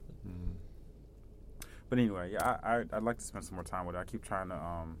time. But anyway, yeah, I'd like to spend some more time with it. I keep trying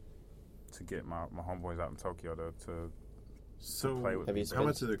to get my homeboys out in Tokyo to So, play with Have you me. how spent-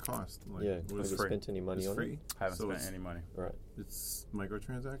 much did it cost? Like, Yeah, was have it's you free. spent any money it's on free? it? haven't So spent it's- any money. Right. It's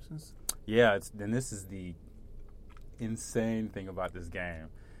microtransactions. Yeah, then this is the insane thing about this game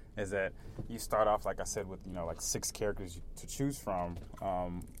is that you start off, like I said, with like 6 characters to choose from,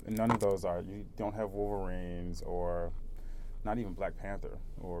 and none of those you don't have Wolverines or not even Black Panther,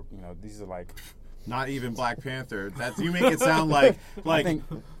 or these are like. Not even Black Panther. That's you make it sound like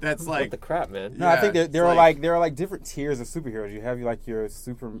that's like What the crap, man? No, I think there are like different tiers of superheroes. You have like your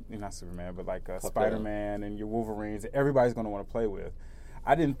not Superman, but like Spider-Man and your Wolverines. That everybody's going to want to play with.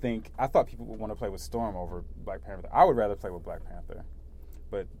 I thought people would want to play with Storm over Black Panther. I would rather play with Black Panther,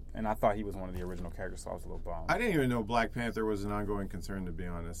 and I thought he was one of the original characters, so I was a little bummed. I didn't even know Black Panther was an ongoing concern, to be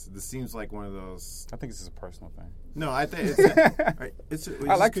honest. This seems like one of those. I think this is a personal thing. No, I think it's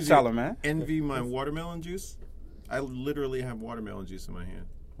I like T'Challa, man. Envy my watermelon juice. I literally have watermelon juice in my hand.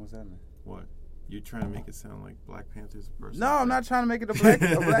 What's that mean? What? You trying to make it sound like Black Panther's a person? No, I'm not trying to make it a black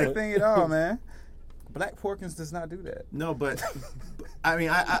thing at all, man. Black Porkins does not do that. No, but I mean,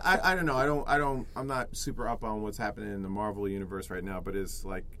 I don't know. I'm not super up on what's happening in the Marvel universe right now. But it's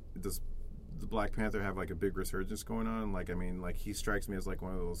like, does the Black Panther have like a big resurgence going on? Like, I mean, like he strikes me as like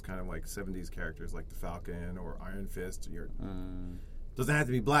one of those kind of like 70s characters, like the Falcon or Iron Fist. Doesn't have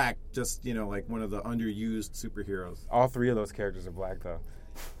to be black, just like one of the underused superheroes. All 3 of those characters are black, though.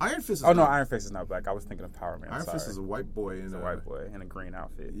 Iron Fist. Iron Fist is not black. I was thinking of Power Man. Iron Fist is a white boy in a white boy in a green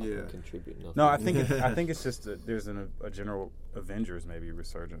outfit. Yeah. Contribute nothing. No, I think it's just there's a general Avengers maybe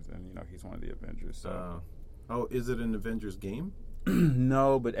resurgence, and he's one of the Avengers. So. Is it an Avengers game?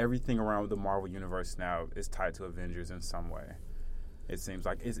 No, but everything around the Marvel universe now is tied to Avengers in some way. It seems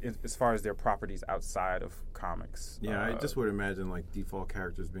like as far as their properties outside of comics. Yeah, I just would imagine like default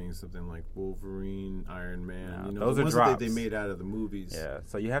characters being something like Wolverine, Iron Man. Those the are ones drops that they made out of the movies. Yeah,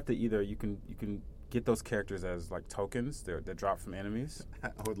 so you have to either you can get those characters as like tokens that drop from enemies. I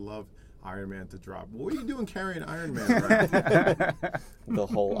would love Iron Man to drop. What are you doing carrying Iron Man around? The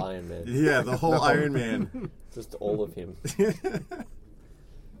whole Iron Man. Yeah, the whole Iron Man. Just all of him.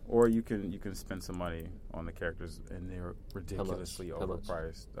 Or you can spend some money on the characters, and they're ridiculously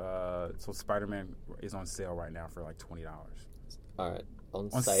overpriced. So Spider-Man is on sale right now for like $20. All right,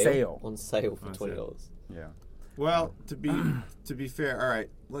 on sale for $20. Yeah. Well, to be fair, all right.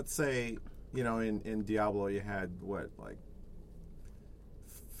 Let's say in Diablo you had like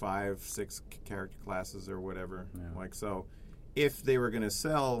 5-6 character classes or whatever. Yeah. Like so, if they were going to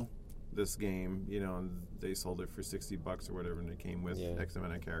sell this game, and they sold it for $60 or whatever, and it came with X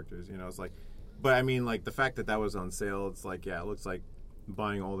amount of characters. It's like, but I mean, like the fact that was on sale, it's like, it looks like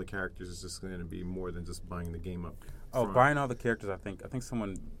buying all the characters is just going to be more than just buying the game up. Buying all the characters, I think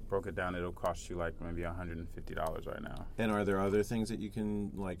someone broke it down. It'll cost you like maybe $150 right now. And are there other things that you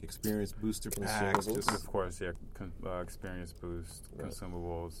can like experience booster packs? Of course, yeah. Experience boost,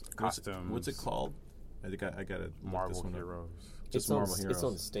 consumables, costumes. What's it called? I think I got it. Marvel Heroes. It's Marvel Heroes. It's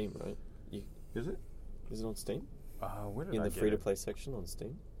on Steam, right? Is it? Is it on Steam? Where did in I the get free-to-play section on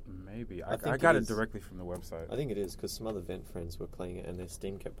Steam? Maybe. I got it directly from the website. I think it is, because some other vent friends were playing it and their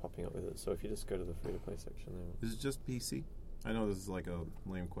Steam kept popping up with it. So if you just go to the free-to-play section there. Is it just PC? I know this is like a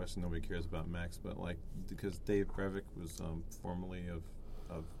lame question. Nobody cares about Macs, but like because Dave Brevik was formerly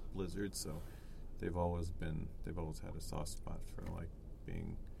of Blizzard, so they've always had a soft spot for like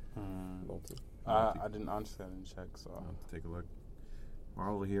being multi. I didn't check, so I'll have to take a look.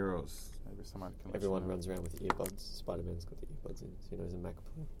 Marvel Heroes. Maybe somebody can. Everyone runs around with earbuds. Spider-Man's got the earbuds in, so he's a Mac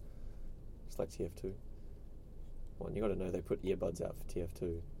player. Just like TF2. Well, and you got to know they put earbuds out for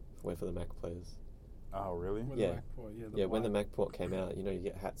TF2, for the Mac players. Oh, really? When the Mac port came out, you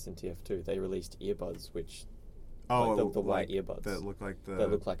get hats in TF2. They released earbuds, which the white earbuds that look like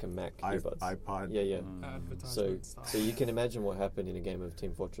a Mac earbuds. iPod. Yeah. So you can imagine what happened in a game of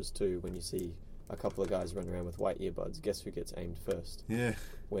Team Fortress 2 when you see a couple of guys running around with white earbuds. Guess who gets aimed first? Yeah.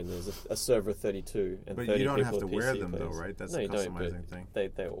 When there's a server of 32 and but 30 you don't people have to wear PC them players. though, right? That's no, a you don't, customizing thing.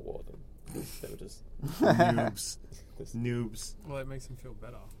 They all wore them. They were just noobs. Well, it makes them feel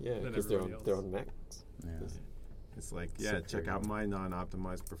better. Yeah, because they're on Macs. Yeah. It's like, check out my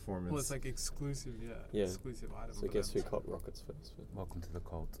non-optimized performance. Well, it's like exclusive, exclusive items. So guess who caught rockets first? Welcome to the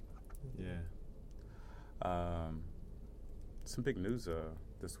cult. Yeah. Some big news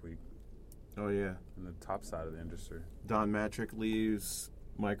this week. Oh yeah. On the top side of the industry. Don Matrick leaves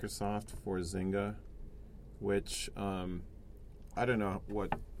Microsoft for Zynga, which I don't know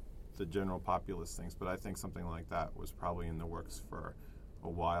what the general populace thinks, but I think something like that was probably in the works for a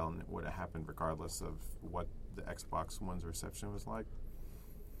while, and it would have happened regardless of what the Xbox One's reception was like.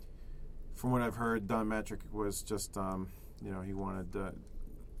 From what I've heard, Don Matrick was just, he wanted.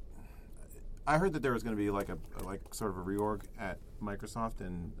 I heard that there was going to be like sort of a reorg at Microsoft,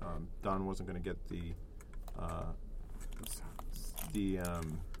 and Don wasn't going to get the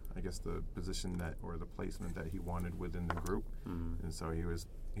I guess, the position that or the placement that he wanted within the group, and so he was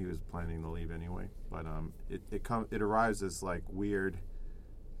planning to leave anyway. But it arrives as like weird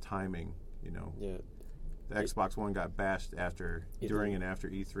timing, you know. Yeah. The Xbox One got bashed during and after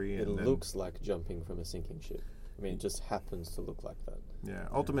E3. It And then, looks like jumping from a sinking ship. I mean, it just happens to look like that. yeah.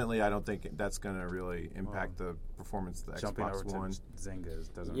 Ultimately, I don't think that's going to really impact the performance of the Jumping Xbox over One. to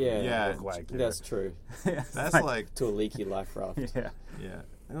Zynga doesn't Yeah. really Yeah. look like That's true. That's like To a leaky life raft. yeah. yeah.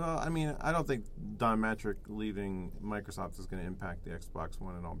 Well, I mean, I don't think Don Matrick leaving Microsoft is going to impact the Xbox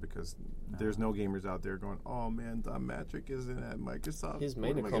One at all because there's no gamers out there going, "Oh man, Don Matrick isn't at Microsoft." His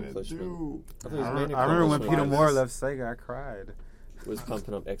main What am I gonna accomplishment- do?" I thought his main I remember when accomplishment Peter was- Moore left Sega, I cried. was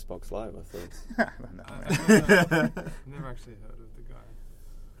pumping up Xbox Live, I thought. I don't know, man. I've never actually heard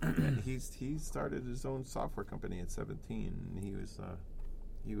of the guy. He started his own software company at 17.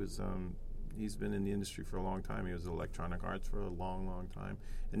 And he's been in the industry for a long time. He was in Electronic Arts for a long, long time,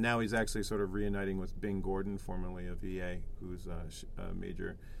 and now he's actually sort of reuniting with Bing Gordon, formerly of EA, who's a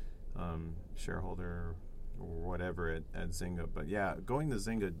major shareholder or whatever at Zynga. But yeah, going to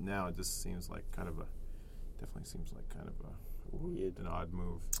Zynga now, it just seems like definitely seems like kind of Weird. an odd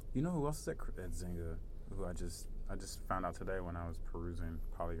move. You know who else is at Zynga? Who I just found out today when I was perusing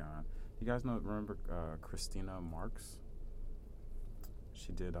Polygon. You guys remember Christina Marks?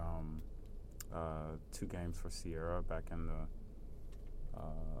 She did 2 games for Sierra back in the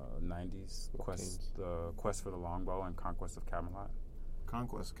 90s. What games? The Quest for the Longbow and Conquest of Camelot.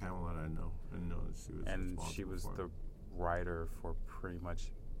 Conquest of Camelot, I know that she was. And responsible she was for. the writer for pretty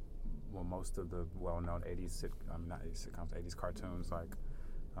much most of the well-known 80s not 80s sitcoms, 80s cartoons like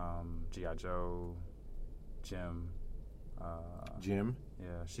G.I. Joe, Jim. Jim.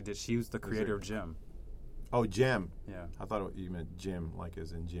 Yeah, she was the creator of Jim. Oh, Jim. Yeah. I thought you meant Jim, like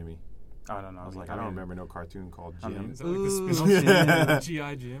as in Jimmy. I don't know. I was like, I don't remember no cartoon called I Jim. mean, Is that like Ooh. the spin-off of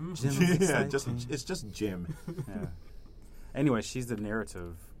G.I. Jim? Jim is Yeah, exciting. it's just Jim. Yeah. Anyway, she's the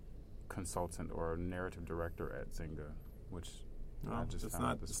narrative consultant or narrative director at Zynga, which I just it's found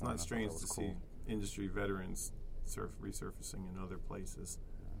not out this it's morning. not I thought strange that to was see cool. industry veterans resurfacing in other places.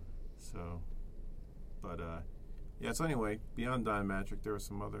 So, but yeah. So anyway, beyond Don Matrick, there was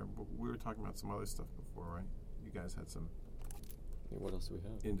some other. We were talking about some other stuff before, right? You guys had some Yeah, what else do we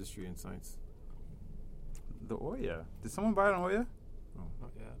have? industry insights. The Ouya. Did someone buy an Ouya?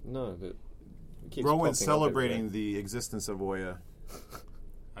 Not yet. No, but it keeps Rowan's popping up celebrating everywhere. the existence of Ouya.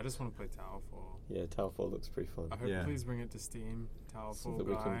 I just want to play Towerfall. Yeah, Towerfall looks pretty fun. I hope Yeah. please bring it to Steam. Towerfall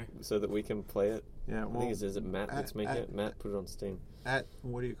So guy. that we can play it. Yeah, I well, think is it Matt that's making it? Matt put it on Steam. at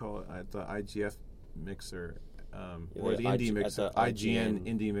what do you call it? At the IGF mixer, Yeah, or the the indie at mixer, the IGN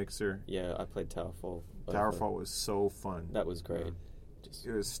IGN. indie mixer. Yeah, I played Towerfall. Towerfall was so fun. That was great. Just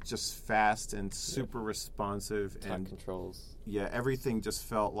It was just fast and super responsive, tight and controls. yeah, everything just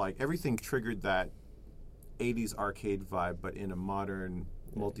felt like everything triggered that 80s arcade vibe, but in a modern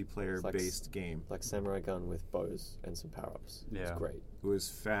Yeah. multiplayer-based game. Like Samurai Gun with bows and some power-ups. Yeah. It's great. It was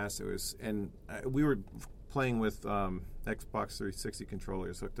fast. It was, and we were playing with Xbox 360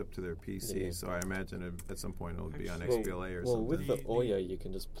 controllers hooked up to their PC, Yeah. so I imagine at some point it'll be on Well- XBLA or Well, something. with the The- Ouya, you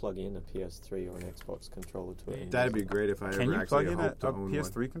can just plug in a PS3 or an Xbox controller to it. and That'd use be great if I Can ever you actually plug in hope to a own one.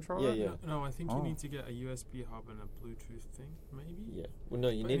 PS3 controller? Yeah. No, I think Oh. you need to get a USB hub and a Bluetooth thing, maybe? Yeah. Well, no,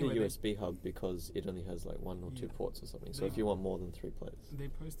 you But need anyway, a USB hub because it only has like 1 or 2 Yeah. ports or something. So They- if you want more than 3 players. They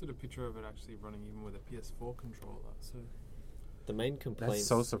posted a picture of it actually running even with a PS4 controller, so The main complaint. That's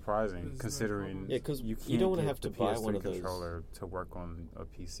so surprising, There's no considering problem. Yeah, 'cause you you can't don't wanna get have to the buy PS3 one of those- controller to work on a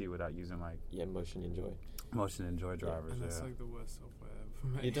PC without using like Yeah, Motion Enjoy. Motion Enjoy drivers. and that's Yeah, like the worst software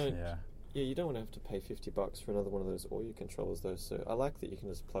ever made. You don't. yeah. Yeah, you don't want to have to pay $50 for another one of those Ouya controllers, though. So I like that you can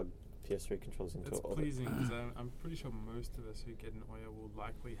just plug PS3 controllers into It's it. pleasing because I'm pretty sure most of us who get an Ouya will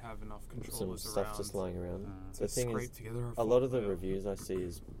likely have enough Some controllers stuff around just lying around. Mm. The to thing scrape is, together a lot of the full player. reviews I see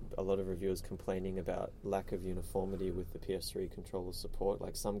is a lot of reviewers complaining about lack of uniformity with the PS3 controller support.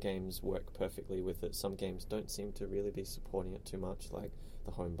 Like some games work perfectly with it, some games don't seem to really be supporting it too much, like the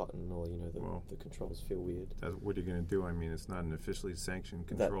home button or Well, the controls feel weird. That's what are you going to do? I mean, it's not an officially sanctioned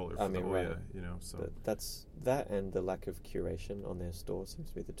That- controller I for mean, the right. Ouya, you know. So But that's that, and the lack of curation on their store seems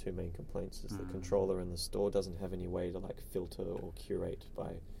to be the 2 main complaints. Is the controller and the store doesn't have any way to like filter or curate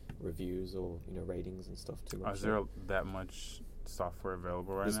by reviews or ratings and stuff too much. Is there that much software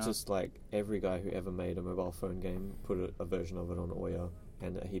available right It's now? just like every guy who ever made a mobile phone game put a version of it on Ouya,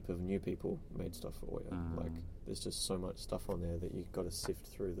 and a heap of new people made stuff for Ouya. Mm. Like, there's just so much stuff on there that you've got to sift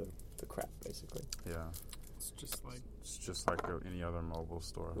through the crap, basically. Yeah, It's just like it's just like any other mobile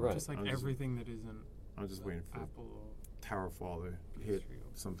store. Right. just like I'm just- everything that isn't I'm just waiting for Apple or Towerfall to hit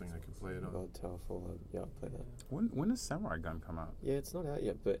something I can play it on. God, Towerfall, I'll play that. When does Samurai Gun come out? Yeah, it's not out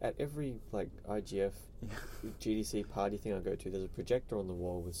yet, but at every IGF, GDC party thing I go to, there's a projector on the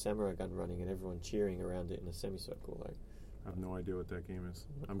wall with Samurai Gun running and everyone cheering around it in a semicircle. Like, I have no idea what that game is.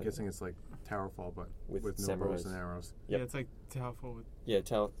 I'm Okay. guessing it's like Towerfall, but With with no bows samurais. and arrows. Yep. Yeah, it's like Towerfall with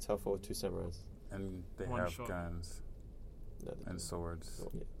Towerfall with 2 samurais. And they One have shot. guns No, and swords.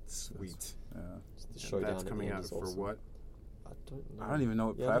 yeah, Sweet. Yeah. it's the And showdown. that's at the coming end out is for awesome. what? I don't know. I don't even know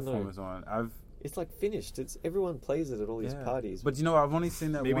what Yeah, I don't platform know. it's on. It's like finished. It's everyone plays it at all these parties. But you know, I've only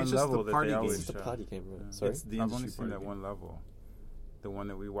seen that Maybe one it's just level the that party they game. always it's just a show. party game, right? Yeah. Sorry. It's the I've industry only seen party that game. one level. The one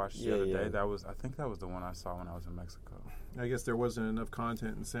that we watched Yeah, the other yeah. day. I think that was the one I saw when I was in Mexico. I guess there wasn't enough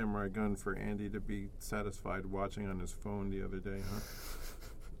content in Samurai Gun for Andy to be satisfied watching on his phone the other day, huh?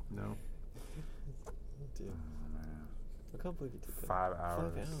 No? Dear. Oh, man. I can't believe you did that. 5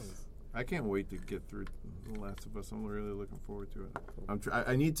 hours. 5 hours. I can't wait to get through The Last of Us. I'm really looking forward to it.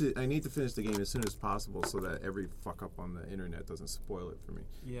 I need to finish the game as soon as possible so that every fuck up on the internet doesn't spoil it for me.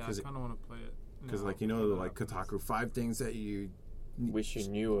 I 'Cause kind of want to play it. Because now like like before that happens. Kotaku, 5 things that you Wish you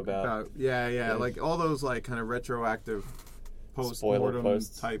knew about. yeah, like all those like kind of retroactive post-mortem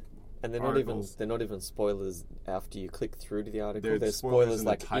posts. type. And articles. they're not even spoilers after you click through to the article. They're There's spoilers spoilers in the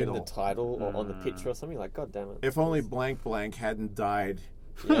like in the title. title or on the picture or something. Like, God damn it! If only blank blank hadn't died.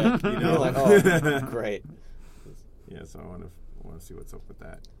 Yeah, you know? You're like, oh, great. Yeah, so I want to see what's up with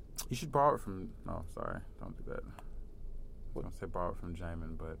that. You should borrow it from. No, sorry, don't do that. What? Don't say borrow it from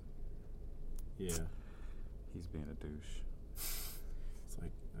Jamin, but Yeah, he's being a douche. it's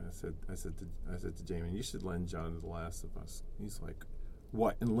like I said to Jamie, you should lend John The Last of Us. He's like,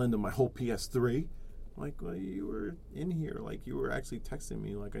 what? And lend him my whole PS3? Like, well, you were in here, like you were actually texting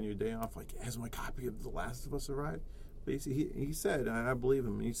me like on your day off, like, has my copy of The Last of Us arrived? Basically, he said, and I believe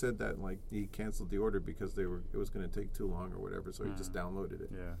him. He said that like he canceled the order because it was going to take too long or whatever, so he just downloaded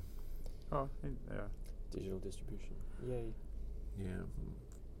it. Yeah. Oh, yeah. Digital distribution. Yay. Yeah.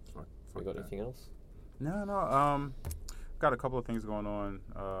 Fuck We got that. anything else? No. Got a couple of things going on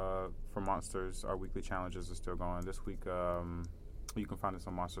for Monsters. Our weekly challenges are still going. This week, you can find us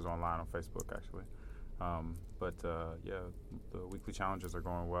on Monsters Online on Facebook, actually. The weekly challenges are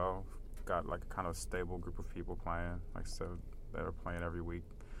going well. Got like a kind of stable group of people playing, like so that are playing every week,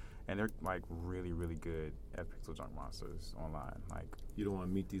 and they're like really, really good at Pixel Junk Monsters Online. Like You don't want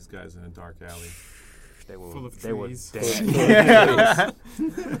to meet these guys in a dark alley. they will, Full of they will trees. dance. Full of Yeah.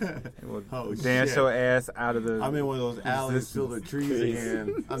 They will Oh, dance shit. your ass out of the. I'm in one of those alleys filled with trees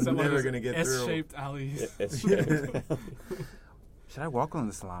again. I'm Some of never those going to get through. S-shaped alleys. S-shaped. Should I walk on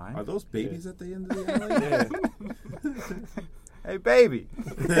this line? Are those babies at the end of the alley? Hey, baby.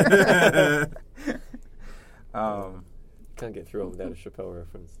 Can't get through them without a Chappelle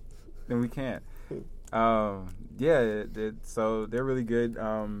reference. Then we can't. So they're really good.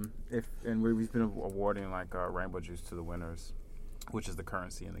 We've been awarding like rainbow juice to the winners, which is the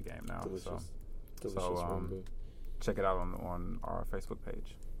currency in the game now. Delicious. So Delicious rainbow. check it out on our Facebook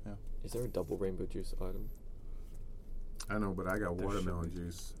page. Yeah. Is there a double rainbow juice item? I know, but I got There watermelon should be.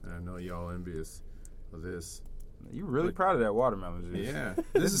 juice, and I know y'all envious of this. You're really Like- proud of that watermelon juice. Yeah,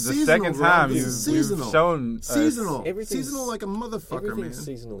 This is the seasonal, second bro. time This you've is seasonal. shown us- Seasonal, Everything's- seasonal like a motherfucker, man. Everything's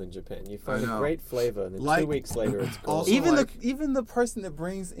seasonal in Japan. You find a know. great flavor, and then Like- 2 weeks later, it's gone. Also, Even the person that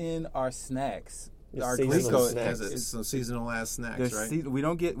brings in our snacks, It's our seasonal Glico, snacks. It's some seasonal ass snacks, there's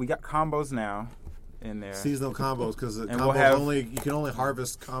right? we got combos now in there. Seasonal combos because the And combos we'll have- you can only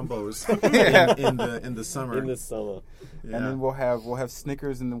harvest combos Yeah. in the summer. in the summer. Yeah. And then we'll have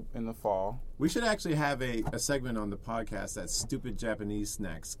Snickers in the fall. We should actually have a segment on the podcast that's stupid Japanese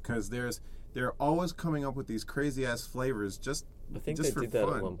snacks because they're always coming up with these crazy ass flavors just I think just they for did that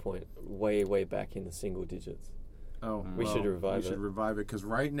fun. at one point, way back in the single digits. Oh, We should revive We should it. revive it because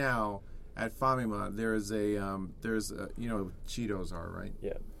right now at Famima there's a you know Cheetos are right.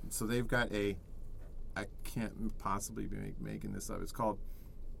 Yeah. So they've got I can't possibly be making this up. It's called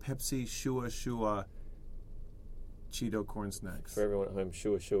Pepsi Shua Shua Cheeto corn snacks. For everyone at home,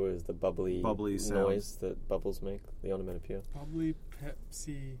 shua shua is the bubbly sound. noise that bubbles make, the onomatopoeia. Probably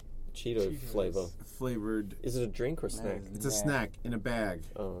Pepsi. Cheeto Cheetos. flavor. Flavored. Is it a drink or snack? It's a snack in a bag,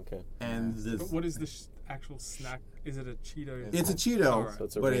 Oh, okay. and But what is the actual snack? Is it a Cheeto? it's a Cheeto, Alright. So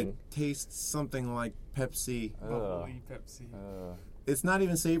it's a but ring. it tastes something like Pepsi. Bubbly Pepsi. It's not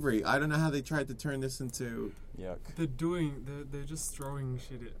even savory. I don't know how they tried to turn this into. Yuck. They're just throwing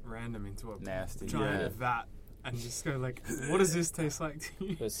shit at random into a Nasty. giant Yeah. vat. and just go like, what does this taste like to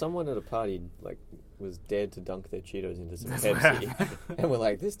you? Someone at a party like was dared to dunk their Cheetos into some That's what Pepsi, happened. and we're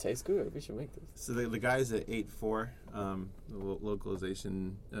like, this tastes good. We should make this. So the guys at 8-4, the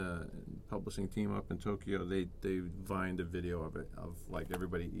localization publishing team up in Tokyo, they vined a video of it, of like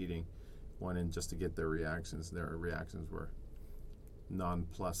everybody eating one, and just to get their reactions. Their reactions were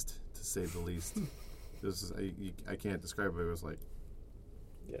nonplussed, to say the least. This is I can't describe it. It was like,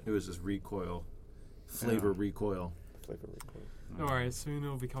 it was just recoil, flavor recoil. Flavor recoil. Don't worry, soon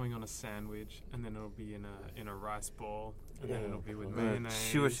it'll be coming on a sandwich, and then it'll be in a rice ball, and then it'll be with mayonnaise.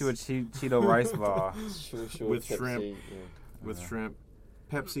 Cheeto rice ball. Sure, With Pepsi, shrimp. yeah. With shrimp,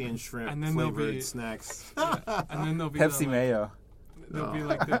 Pepsi and shrimp And then there'll flavored be- snacks. Yeah, and then there'll be Pepsi the, like, mayo. There'll be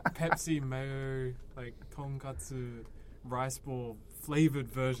like the Pepsi mayo, like tonkatsu rice ball flavored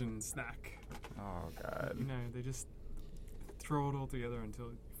version snack. Oh God. You know, they just throw it all together until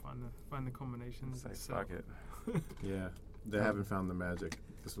you find the combinations. It's like, fuck it. Yeah, they haven't found the magic.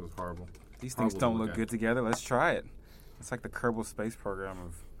 This was horrible. These things Horrible don't to look look good at. together. Let's try it. It's like the Kerbal Space Program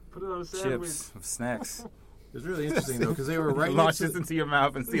of Put it on a chips, of snacks. It was really interesting though, because they were right Launch next this to, into your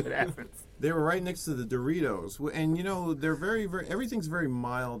mouth and see what happens. they were right next to the Doritos, and you know they're very everything's very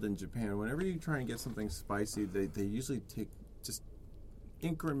mild in Japan. Whenever you try and get something spicy, they usually take just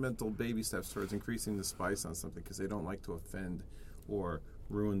incremental baby steps towards increasing the spice on something, because they don't like to offend or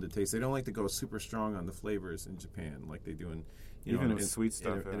ruin the taste. They don't like to go super strong on the flavors in Japan like they do in Even in, with sweet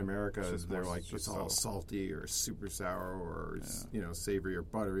stuff, in America. it's just They're more like just it's all salt. salty or super sour or Yeah. savory or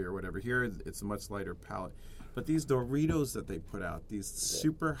buttery or whatever. Here it's a much lighter palate. But these Doritos that they put out, these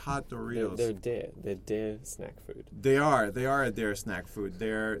super hot Doritos, They're dare snack food. they are a dare snack food.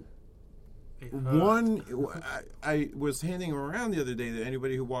 They're It one. I was handing them around the other day to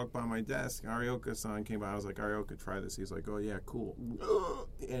anybody who walked by my desk. Arioka-san came by. I was like, Arioka, try this. He's like, oh yeah, cool.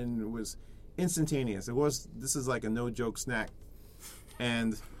 And it was instantaneous. This is like a no joke snack.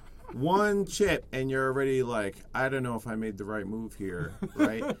 And one chip, and you're already like, I don't know if I made the right move here,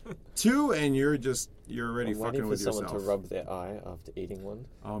 right? Two, and you're already I'm fucking waiting for with someone yourself. to rub their eye after eating one.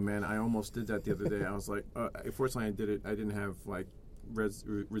 Oh man, I almost did that the other day. I was like, fortunately, I did it. I didn't have like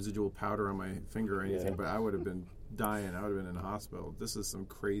residual powder on my finger or anything, Yeah. but I would have been dying. I would have been in the hospital. This is some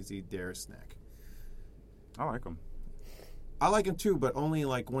crazy dare snack. I like them. I like them too, but only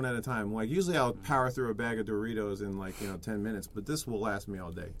like one at a time. Like usually, I'll power through a bag of Doritos in like 10 minutes, but this will last me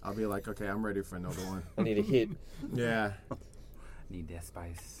all day. I'll be like, okay, I'm ready for another one. I need a hit. Yeah. Need that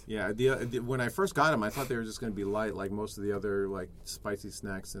spice. Yeah, when I first got them, I thought they were just going to be light, like most of the other like spicy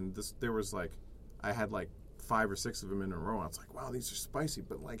snacks. And there was like, I had like 5 or 6 of them in a row. I was like, wow, these are spicy.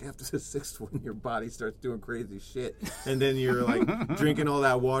 But like after the 6th one, your body starts doing crazy shit, and then you're like drinking all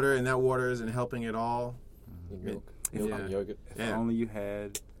that water, and that water isn't helping at all. Milk. If- Milk and yogurt. If Yeah. only you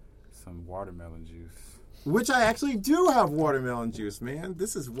had some watermelon juice. Which I actually do have watermelon juice, man.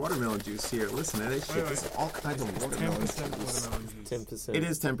 This is watermelon juice here. Listen to that shit. Wait. This is all kinds of 10% watermelon juice. watermelon juice. 10%. It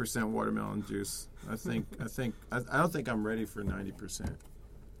is 10% watermelon juice. I don't think I'm ready for 90%.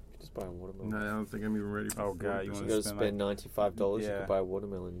 Just buy a watermelon. No, I don't think I'm even ready for Oh, God, you 40%. You wanna gotta spend, spend $95. You Yeah. could buy a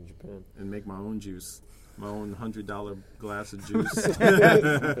watermelon in Japan. and make my own juice. My own $100 glass of juice.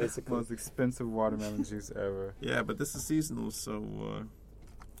 Basically. Most expensive watermelon juice ever. Yeah, but this is seasonal, so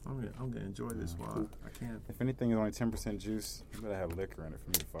I'm gonna enjoy this while I can. If anything is only 10% juice, you better have liquor in it for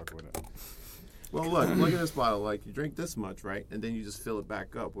me to fuck with it. Well, look at this bottle. Like you drink this much, right? And then you just fill it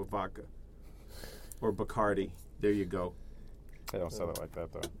back up with vodka or Bacardi. There you go. They don't sell it like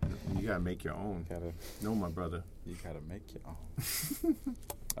that though. You gotta make your own. No, my brother. You gotta make your own.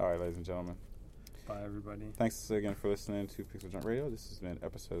 All right, ladies and gentlemen. Bye, everybody. Thanks again for listening to Pixel Junk Radio. This has been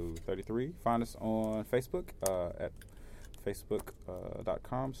episode 33. Find us on Facebook at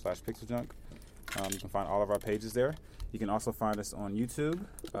facebook.com/pixeljunk. You can find all of our pages there. You can also find us on YouTube,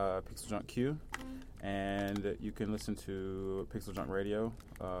 Pixel Junk Q, and you can listen to Pixel Junk Radio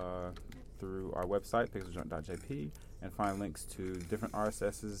through our website, pixeljunk.jp, and find links to different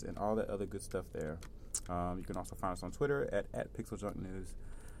RSSs and all that other good stuff there. You can also find us on Twitter at PixelJunkNews.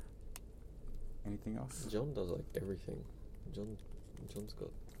 Anything else? John does like everything. John's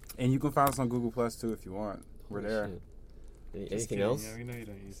got. And you can find us on Google Plus too if you want. We're Holy there. shit. Just Anything kidding. else? Yeah, we know you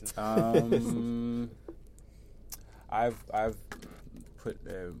don't use it. I've put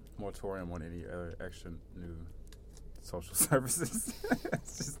a moratorium on any other extra new social services.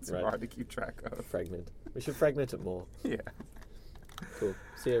 It's just too Right. hard to keep track of. Fragment. We should fragment it more. Yeah. Cool.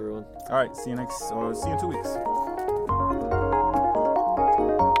 See you, everyone. All right. See you in 2 weeks.